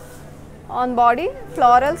Kanchipattu on body,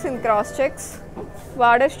 florals in cross checks.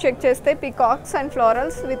 Borders check చేస్తే peacocks and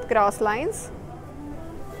florals with cross lines.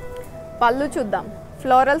 పళ్ళు చూద్దాం.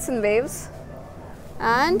 Florals in waves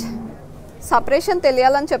and separation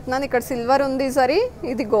తెలియాలని చెప్తున్నాను. ఇక్కడ సిల్వర్ ఉంది సరి,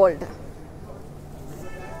 ఇది గోల్డ్.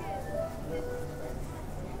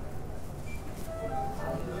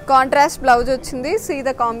 కాంట్రాస్ట్ బ్లౌజ్ వచ్చింది. See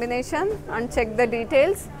the combination and check the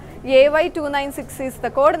details. AY 296 is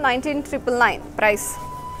the code. 19,999 price.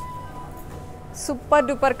 Super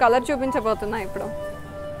duper colour చూపించబోతున్నా ఇప్పుడు.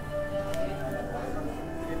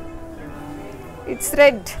 It's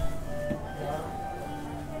red.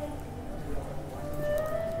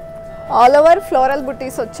 All over floral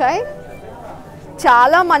బుటీస్ వచ్చాయి.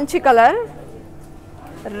 చాలా మంచి కలర్.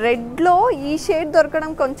 రెడ్లో ఈ షేడ్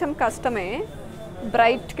దొరకడం కొంచెం కష్టమే.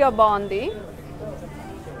 బ్రైట్గా బాగుంది.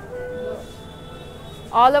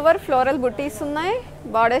 ఆల్ ఓవర్ ఫ్లోరల్ బుటీస్ ఉన్నాయి.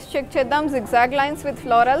 బార్డర్స్ చెక్ చేద్దాం. Zigzag lines with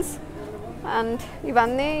florals and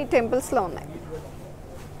ఇవన్నీ టెంపుల్స్లో ఉన్నాయి.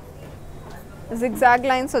 జిగ్జాగ్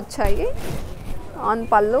లైన్స్ వచ్చాయి ఆన్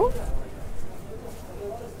పళ్ళు.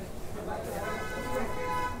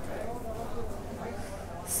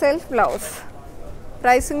 Self blouse.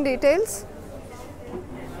 Pricing details.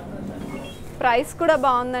 Price కూడా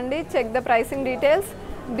బాగుందండి. Check the pricing details.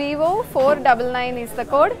 BO 499 is the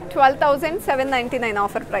code. 12,799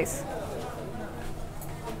 offer price.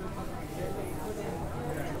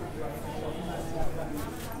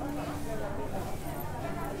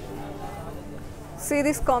 See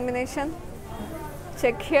this combination.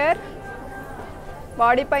 Check here.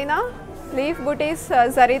 Body పైన leaf బుటీస్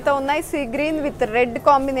జరీతో ఉన్నాయి. Sea green with red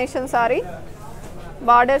combination sorry.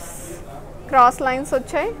 Borders cross lines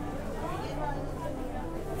వచ్చాయి.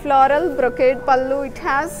 Floral brocade పల్లు it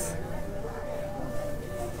has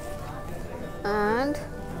and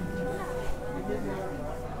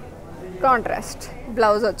contrast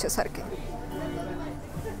blouse వచ్చేసరికి.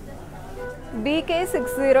 BK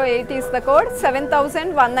 608 is the code.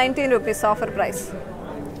 7,119 rupees offer price.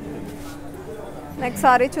 Next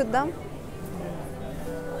sorry చూద్దాం.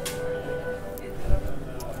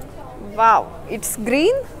 Wow, it's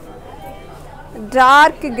green,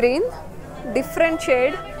 dark green, different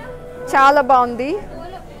shade, చాలా బాగుంది.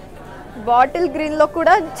 Bottle గ్రీన్లో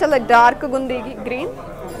కూడా చాలా డార్క్గా ఉంది గ్రీన్.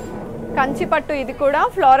 కంచిపట్టు ఇది కూడా.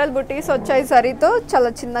 ఫ్లోరల్ బుటీస్ వచ్చాయి జరీతో, చాలా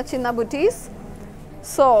చిన్న చిన్న బుటీస్.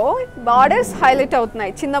 సో బార్డర్స్ హైలైట్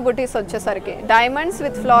అవుతున్నాయి చిన్న బుటీస్ వచ్చేసరికి. Diamonds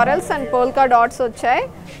with florals and polka dots వచ్చాయి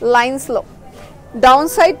లైన్స్లో. డౌన్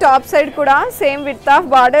సైడ్ టాప్ సైడ్ కూడా same with of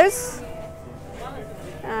borders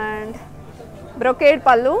and brocade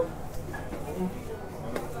పళ్ళు.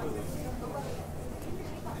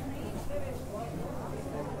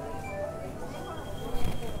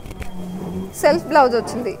 సెల్ఫ్ బ్లౌజ్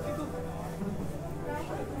వచ్చింది.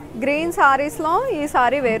 గ్రీన్ సారీస్లో ఈ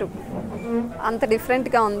సారీ వేరు, అంత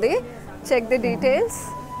డిఫరెంట్గా ఉంది. Check the details.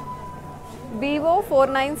 BO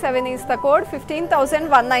 497 is the code.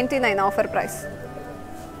 15,199 offer price.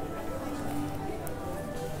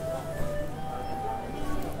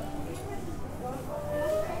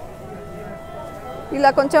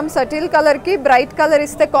 ఇలా కొంచెం సటిల్ కలర్కి బ్రైట్ కలర్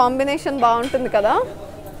ఇస్తే కాంబినేషన్ బాగుంటుంది కదా.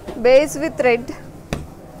 Base with red.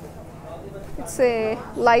 It's a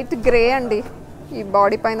light grey అండి ఈ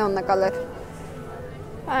బాడీ పైన ఉన్న కలర్.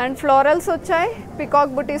 అండ్ ఫ్లోరల్స్ వచ్చాయి,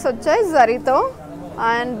 పికాక్ బుటీస్ వచ్చాయి జరీతో.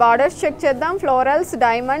 అండ్ బార్డర్స్ చెక్ చేద్దాం. Florals,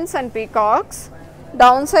 diamonds and peacocks.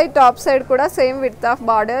 Down side top side కూడా same width of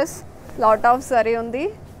borders, lot of zari ఉంది.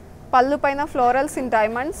 పళ్ళు పైన florals in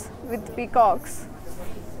diamonds with peacocks.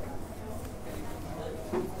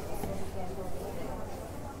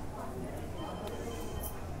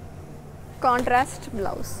 Contrast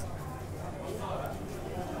blouse.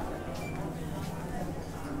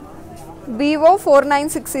 BO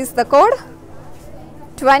 496 is the code.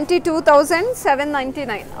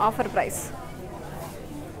 22,799 offer price.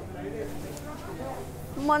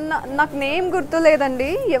 మొన్న నాకు name గుర్తులేదండి,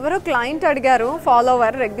 ఎవరో client అడిగారు,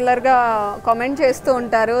 follower, రెగ్యులర్గా కామెంట్ చేస్తూ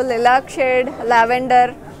ఉంటారు, లిలాక్ షేడ్,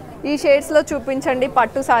 లావెండర్ ఈ షేడ్స్లో చూపించండి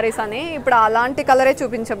పట్టు సారీస్ అని. ఇప్పుడు అలాంటి కలరే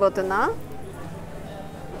చూపించబోతున్నా.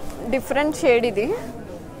 డిఫరెంట్ షేడ్ ఇది.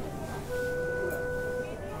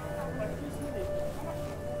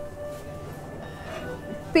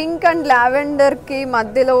 పింక్ అండ్ లావెండర్కి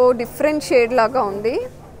మధ్యలో డిఫరెంట్ షేడ్ లాగా ఉంది.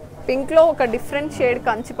 పింక్లో ఒక డిఫరెంట్ షేడ్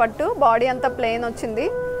కంచిపట్టు. బాడీ అంతా ప్లెయిన్ వచ్చింది.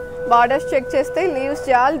 బార్డర్స్ చెక్ చేస్తే లీవ్స్,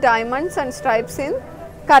 జాల్, diamonds and stripes in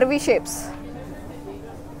curvy shapes.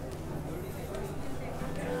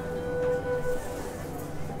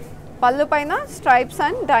 పళ్ళు పైన stripes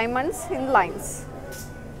and diamonds in lines.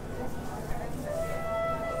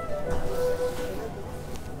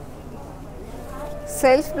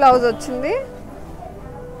 Self blouse వచ్చింది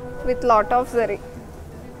with lot of zari.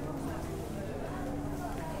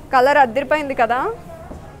 Colour అద్దరిపోయింది కదా.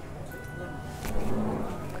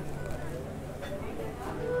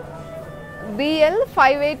 BL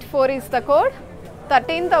 584 is the code.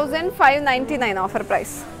 13,599 offer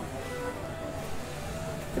price.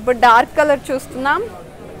 ఇప్పుడు డార్క్ కలర్ చూస్తున్నాం.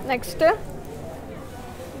 నెక్స్ట్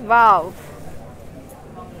వావ్,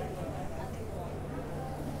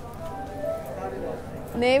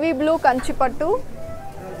 నేవీ బ్లూ కంచిపట్టు,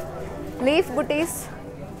 leaf బుటీస్,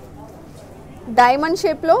 diamond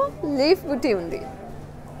షేప్లో leaf బుటీ ఉంది.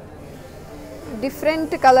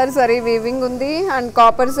 Different colour zari weaving ఉంది అండ్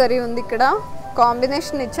కాపర్ జరీ ఉంది. ఇక్కడ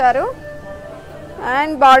కాంబినేషన్ ఇచ్చారు.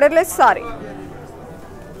 And borderless sorry.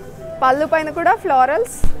 పళ్ళు పైన కూడా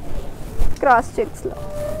florals cross చెక్స్లో.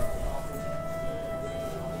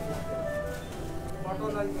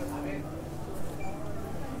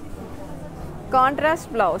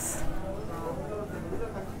 Contrast blouse.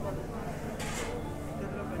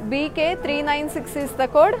 BK 396 is the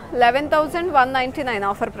code. 11,199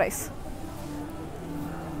 offer price.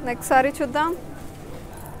 Next sorry చూద్దాం.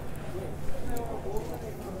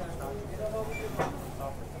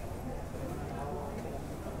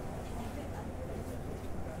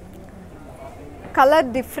 కలర్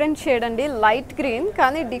డిఫరెంట్ షేడ్ అండి, లైట్ గ్రీన్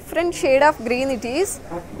కానీ different shade of green it is.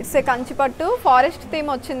 It's a Kanchipattu. Forest theme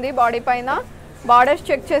వచ్చింది body పైన. Borders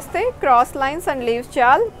check చేస్తే cross lines and leaves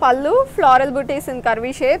చాల్. పళ్ళు floral buttis in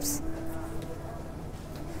curvy shapes.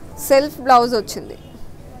 Self blouse వచ్చింది.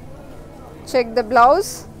 Check the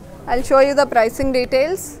blouse. I'll show you the pricing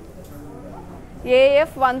details.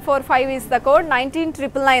 AF 145 is the code.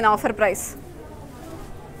 19,999 offer price.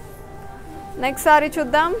 Next saree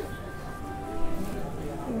చూద్దాం.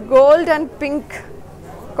 Gold and pink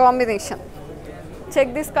combination. Check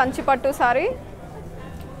this Kanchipattu saree.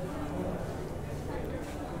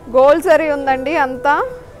 Gold zari ఉందండి అంతా.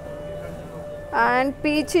 And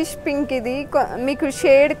peachish pink. ఇది మీకు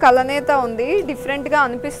shade కలనేత ఉంది, డిఫరెంట్గా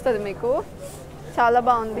అనిపిస్తుంది మీకు, చాలా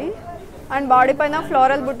బాగుంది. అండ్ బాడీ పైన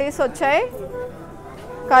ఫ్లోరల్ బుటీస్ వచ్చాయి.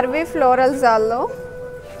 కర్వీ ఫ్లోరల్ జాల్లో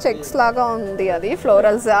చెక్స్ లాగా ఉంది అది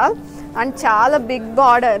ఫ్లోరల్ జాల్. అండ్ చాలా big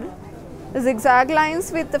border, zigzag lines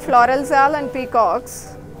with floral జాల్ అండ్ పీకాక్స్.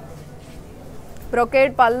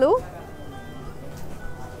 బ్రొకేడ్ పళ్ళు.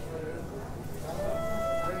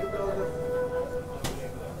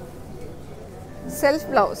 Self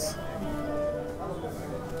blouse.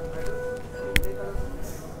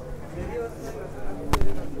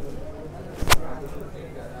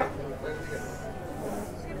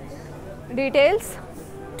 Details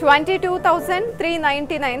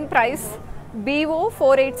 22,399 price. BO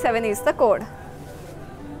 487 is the code.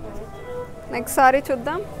 Next saree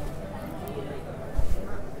చూద్దాం.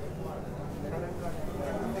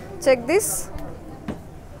 Check this.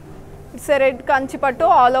 It's a red Kanchipattu.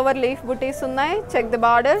 All over leaf booties ఉన్నాయి. Check the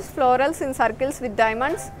borders. Florals in circles with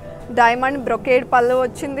diamonds. Diamond brocade పళ్ళు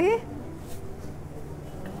వచ్చింది.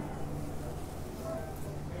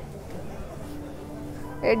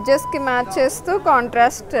 ఎడ్జెస్కి match చేస్తూ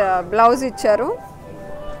contrast blouse ఇచ్చారు.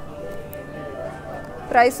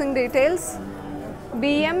 Pricing details.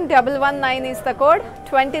 BM 119 is the code.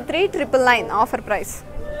 23,999 offer price.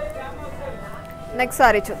 Next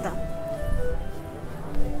sorry చూద్దాం.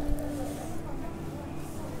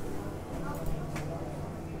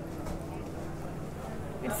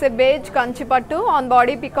 It's a beige kanchipattu, on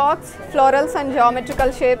body peacocks, florals and geometrical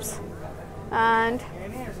shapes. And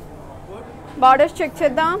borders check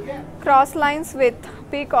cheddam, cross lines with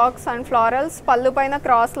peacocks and florals. Pallu paina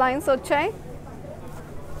cross lines వచ్చాయి.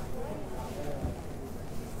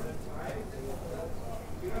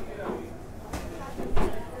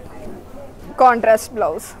 Contrast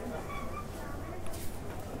blouse.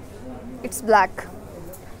 It's black.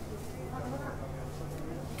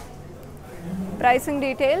 Pricing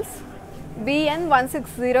details.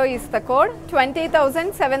 BN160 is the code.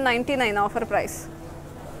 20,799 offer price.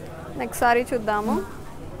 Next saree చూద్దాము.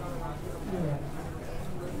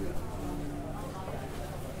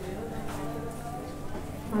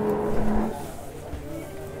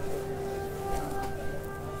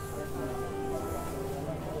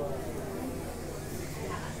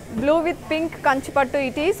 Blue with pink kanchipattu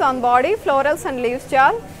it is. On body florals and leaves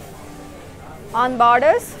jal. On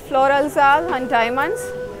borders floral zal and diamonds.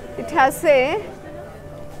 It has a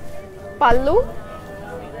pallu.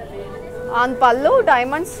 On pallu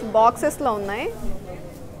diamonds boxes lo unnai.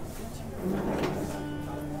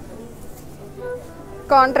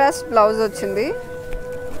 Contrast blouse ochindi.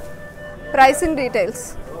 Pricing details.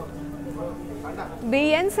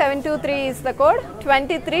 BN723 is the code.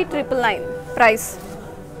 23,999 price.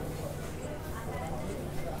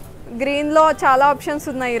 Green లో చాలా options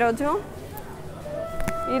ఉన్నాయి ఈరోజు.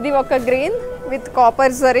 ఇది ఒక green with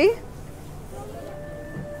copper zari.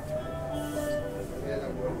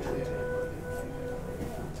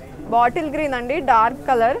 Bottle green అండి, dark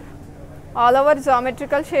colour. All over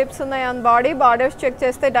geometrical shapes ఉన్నాయి. On body borders check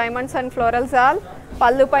చేస్తే diamonds and florals all.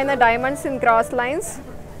 పళ్ళు పైన diamonds in cross lines.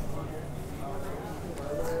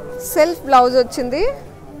 Self blouse వచ్చింది.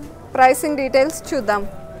 ప్రైసింగ్ డీటెయిల్స్ చూద్దాం.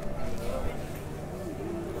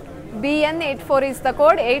 BN84 is the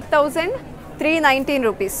code. 8,319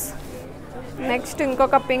 rupees. Next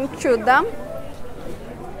ఇంకొక pink చూద్దాం.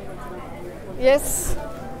 Yes,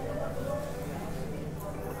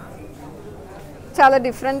 చాలా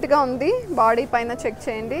డిఫరెంట్గా ఉంది. బాడీ పైన చెక్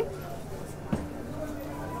చేయండి.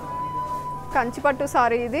 కంచిపట్టు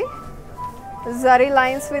సారీ ఇది. Zari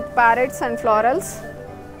lines with parrots and florals.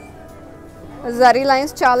 Zari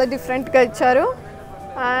lines చాలా డిఫరెంట్గా ఇచ్చారు.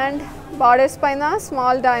 అండ్ బార్డర్స్ పైన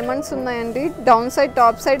స్మాల్ డైమండ్స్ ఉన్నాయండి. Down side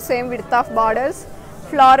top side same width of borders.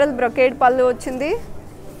 Floral brocade పళ్ళు వచ్చింది.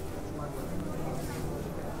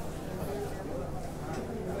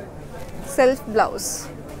 Self blouse.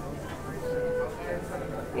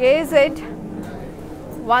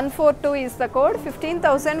 AZ142 is the code.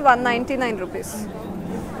 15,199 rupees.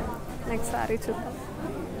 Next sorry చూద్దాం.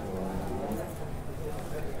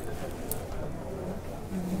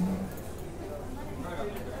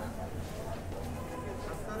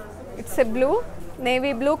 It's a blue,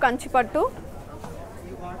 navy blue kanchipattu.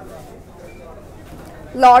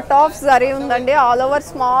 Lot of zari undandi. All over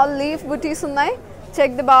small leaf booties unnai.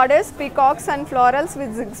 Check the borders, peacocks and florals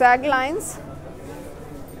with zigzag lines.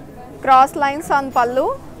 Cross lines on pallu.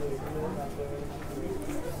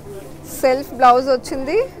 Self blouse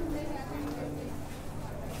ochindi.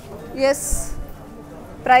 Yes.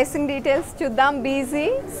 Pricing details chuddam.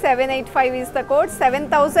 BZ785 is the code.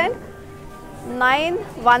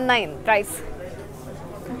 7,919 price.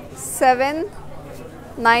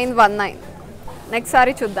 7,919. Next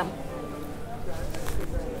sorry చూద్దాం.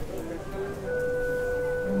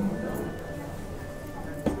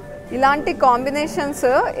 ఇలాంటి combinations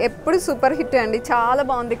ఎప్పుడు super hit అండి. చాలా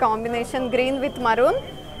బాగుంది combination. Green with maroon,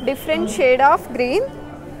 different shade of green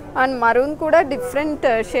and maroon కూడా different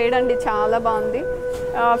shade అండి. చాలా బాగుంది.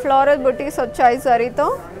 ఫ్లోరల్ బుటీస్ వచ్చాయి జరీతో.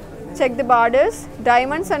 Check the borders,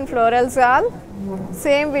 diamonds and florals all.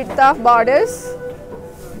 Same width of borders.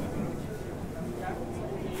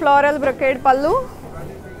 Floral brocade పళ్ళు.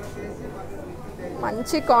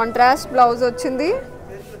 మంచి కాంట్రాస్ట్ బ్లౌజ్ వచ్చింది.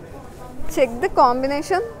 Check the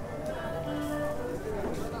combination.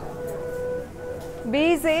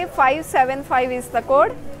 BZ575 is the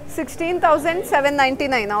code.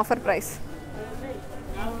 16,799 offer price.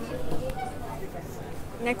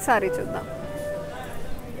 Next sorry చూద్దాం.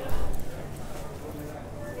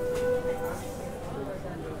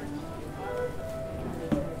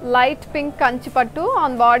 Light pink Kanchipattu.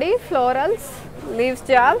 On body florals, leaves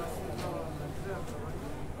జాల్.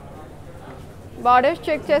 Borders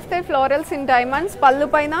check చేస్తే florals in diamonds. పళ్ళు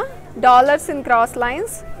పైన dollars in cross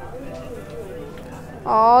lines.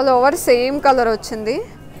 All over same colour వచ్చింది.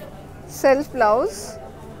 Self blouse.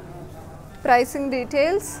 Pricing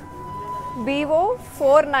details.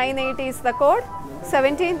 BO498 is the code.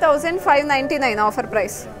 17,599 offer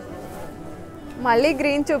price. మళ్ళీ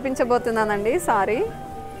green చూపించబోతున్నానండి sorry.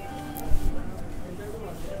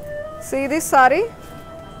 See this saree.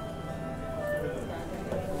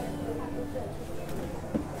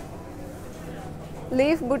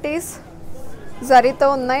 Leaf బుటీస్ జరీతో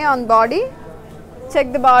ఉన్నాయి on body.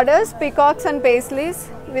 Check the borders, peacocks and paisleys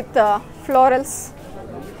with florals.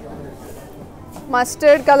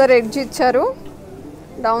 Mustard colour edge ఇచ్చారు.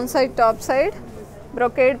 Down side, top side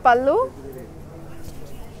brocade పళ్ళు.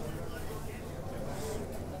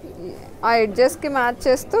 ఆ ఎడ్జెస్కి match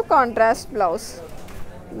చేస్తూ contrast blouse.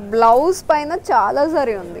 Blouse పైన చాలా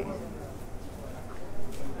జరీ ఉంది.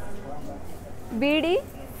 BD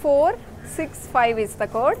 465 is the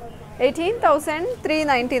code.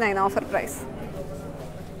 18,399 offer price.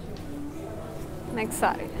 Next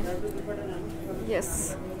saree. Yes.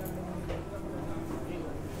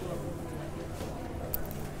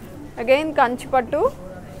 Again kanchipattu.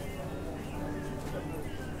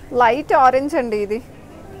 Light orange and idi.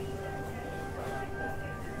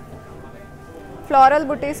 Floral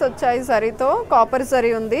booties వచ్చాయి జరీతో. Copper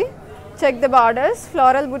zari ఉంది. Check the borders,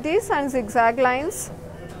 floral buttis and zigzag lines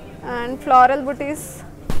and floral బుటీస్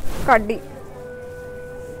కడ్డీ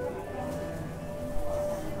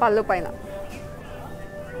పళ్ళు పైన.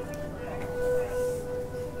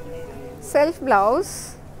 Self blouse.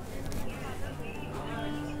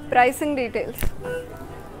 Pricing details.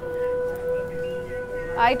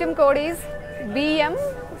 Item code is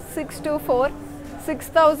BM624,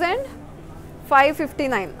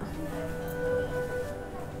 6,559.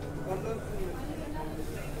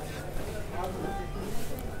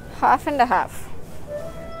 Half and a half.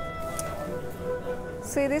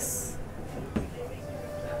 See this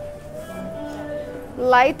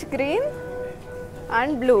light green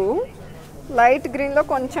and blue. Light green lo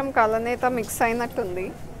koncham kalaneta mix ayinattundi.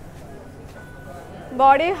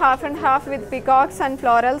 Body half and half with peacocks and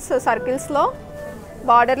florals circles lo.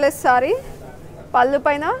 Borderless saree. Pallu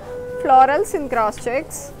paina florals in cross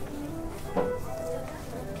checks.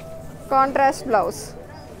 Contrast blouse.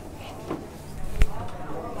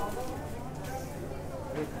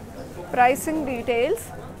 Pricing details.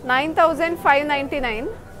 9,599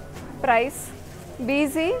 price.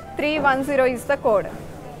 BZ310 is the code.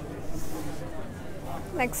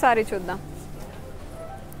 Next saree చూద్దాం.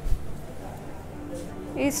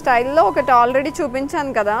 ఈ స్టైల్లో ఒకటి already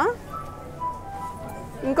చూపించాను కదా.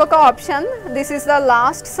 ఇంకొక option. This is the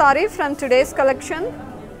last sorry from today's collection.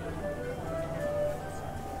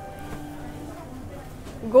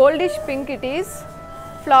 Goldish pink it is.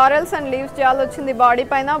 Florals and leaves జాల్ వచ్చింది body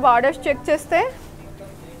పైన. బార్డర్స్ చెక్ చేస్తే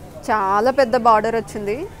చాలా పెద్ద బార్డర్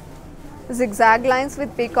వచ్చింది. zigzag lines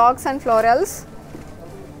with peacocks and florals.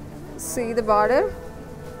 See the border.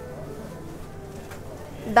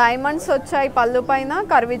 Diamonds వచ్చాయి పళ్ళు పైన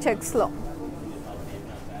కర్వీ చెక్స్లో.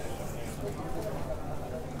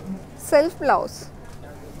 Self blouse.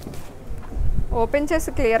 ఓపెన్ చేసి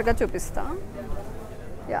క్లియర్గా చూపిస్తా.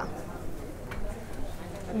 Yeah.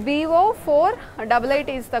 BO488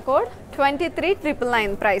 is the code.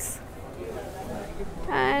 23,999 price.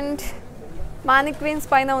 And మానిక్వీన్స్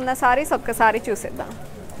పైన ఉన్న సారీస్ ఒక్కసారి చూసేద్దాం.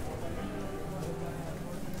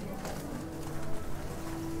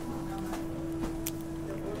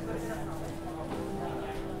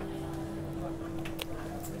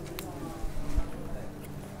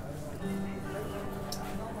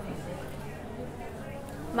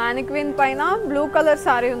 మానిక్వీన్ పైన బ్లూ కలర్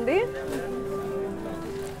సారీ ఉంది.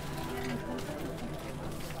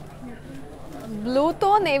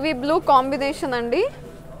 బ్లూతో నేవీ బ్లూ కాంబినేషన్ అండి.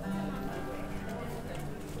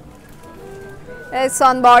 Yes,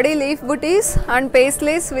 on body leaf booties and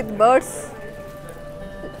paisleys with birds.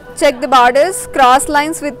 Check the borders, cross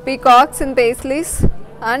lines with peacocks and paisleys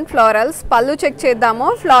and florals. Pallu check cheddamo.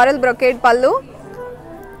 Floral brocade pallu.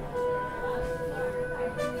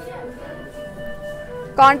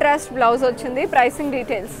 Contrast blouse ochindi. Pricing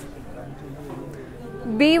details.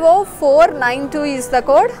 BO492 is the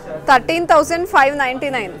code.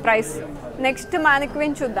 13,599 price. Next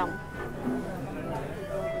mannequin chuddam.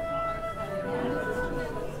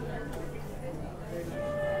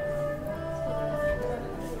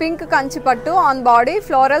 Pink kanchipattu on body,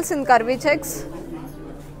 florals in curvy checks.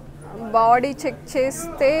 Body check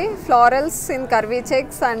cheste florals in curvy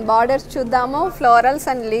checks and borders chuddamo. Florals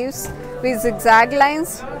and leaves with zigzag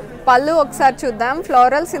lines. Pallu okkar chuddam.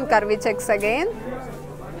 Florals in curvy checks again.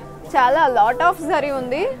 Chala lot of zari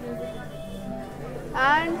undi.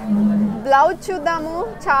 And blouse chuddamo.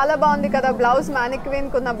 Chala baagundi kada blouse. Mannequin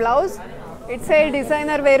kunna blouse. It's a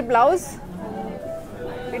designer wear blouse.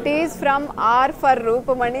 It is from R for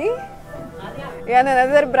Rupamani and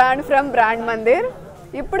another brand from Brand Mandir.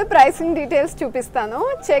 ఇప్పుడు pricing details చూపిస్తాను.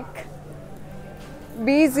 Check.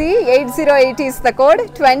 BZ808 is the code.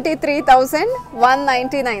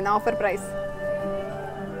 23,199 offer price.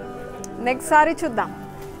 Next saree చూద్దాం.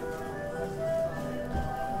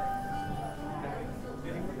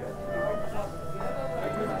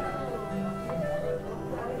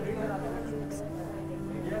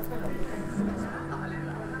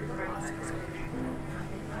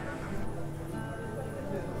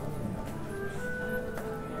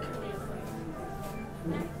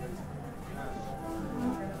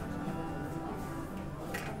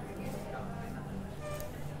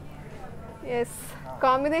 Yes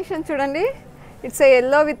combination చూడండి, it's a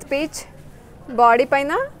yellow with peach. Body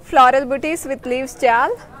పైన floral buttis with leaves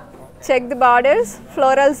జాల్. Check the borders,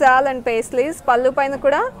 floral జాల్ and paisleys. పళ్ళు పైన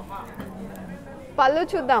కూడా పళ్ళు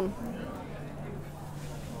చూద్దాం,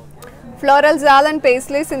 ఫ్లోరల్ జాల్ and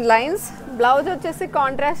paisleys in lines. Blouse వచ్చేసి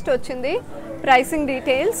కాంట్రాస్ట్ వచ్చింది. Pricing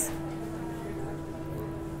details,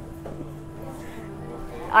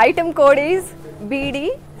 item code is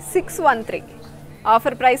BD613.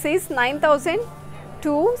 Offer price is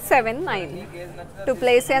 9279. To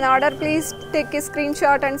place an order, please take a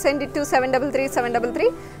screenshot and send it to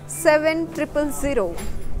 7337337000.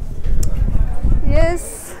 Yes,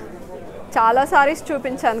 చాలా సారీస్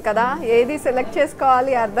చూపించాను కదా, ఏది సెలెక్ట్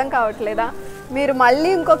చేసుకోవాలి అర్థం కావట్లేదా? మీరు మళ్ళీ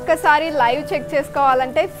ఇంకొకసారి లైవ్ చెక్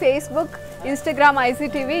చేసుకోవాలంటే ఫేస్బుక్, ఇన్స్టాగ్రామ్,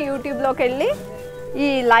 ఐసీటీవీ, యూట్యూబ్లోకి వెళ్ళి ఈ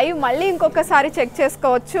లైవ్ మళ్ళీ ఇంకొకసారి చెక్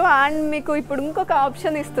చేసుకోవచ్చు. అండ్ మీకు ఇప్పుడు ఇంకొక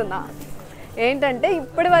ఆప్షన్ ఇస్తున్నా, ఏంటంటే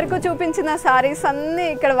ఇప్పటి వరకు చూపించిన సారీస్ అన్నీ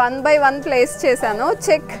ఇక్కడ 1 by 1 ప్లేస్ చేశాను.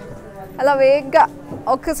 చెక్, అలా వేగ్గా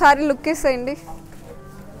ఒక్కసారి look ఇసేయండి.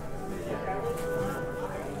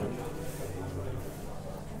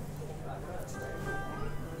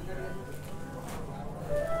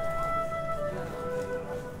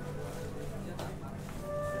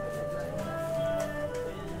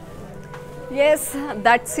 Yes,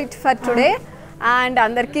 that's it for today. And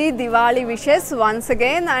andarki Diwali wishes once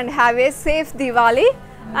again and have a safe Diwali.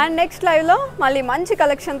 And next live lo malli manchi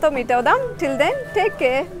collection tho meet avudam. Till then, take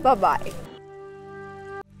care. Bye bye.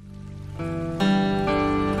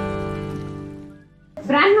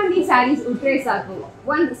 Brand ಮಂದಿ ಸ್ಯಾರೀಸ್ ಉಟ್ರೆ ಸಾಕು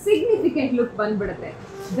ಒಂದು significant look ಬಂದ್ಬಿಡುತ್ತೆ.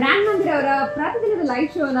 Brand ಮಂದಿರ್ ಅವರ ಪ್ರತಿದಿನದ live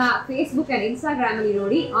ಶೋನ Facebook and Instagram ಅಲ್ಲಿ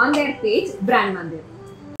ನೋಡಿ on there page brand Mandir.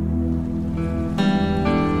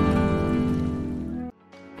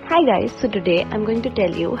 Hi guys, so today I'm going to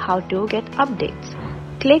tell you how to get updates.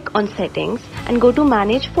 Click on settings and go to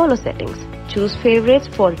manage follow settings. Choose favorites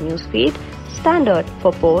for newsfeed, standard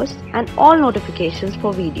for posts and all notifications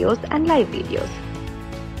for videos and live videos.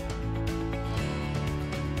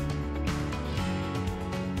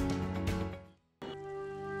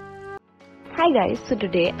 Hi guys, so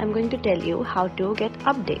today I'm going to tell you how to get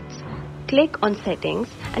updates. Click on settings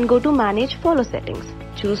and go to manage follow settings.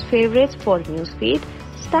 Choose favorites for newsfeed,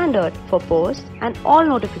 standard for posts and all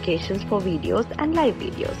notifications for videos and live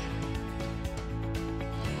videos.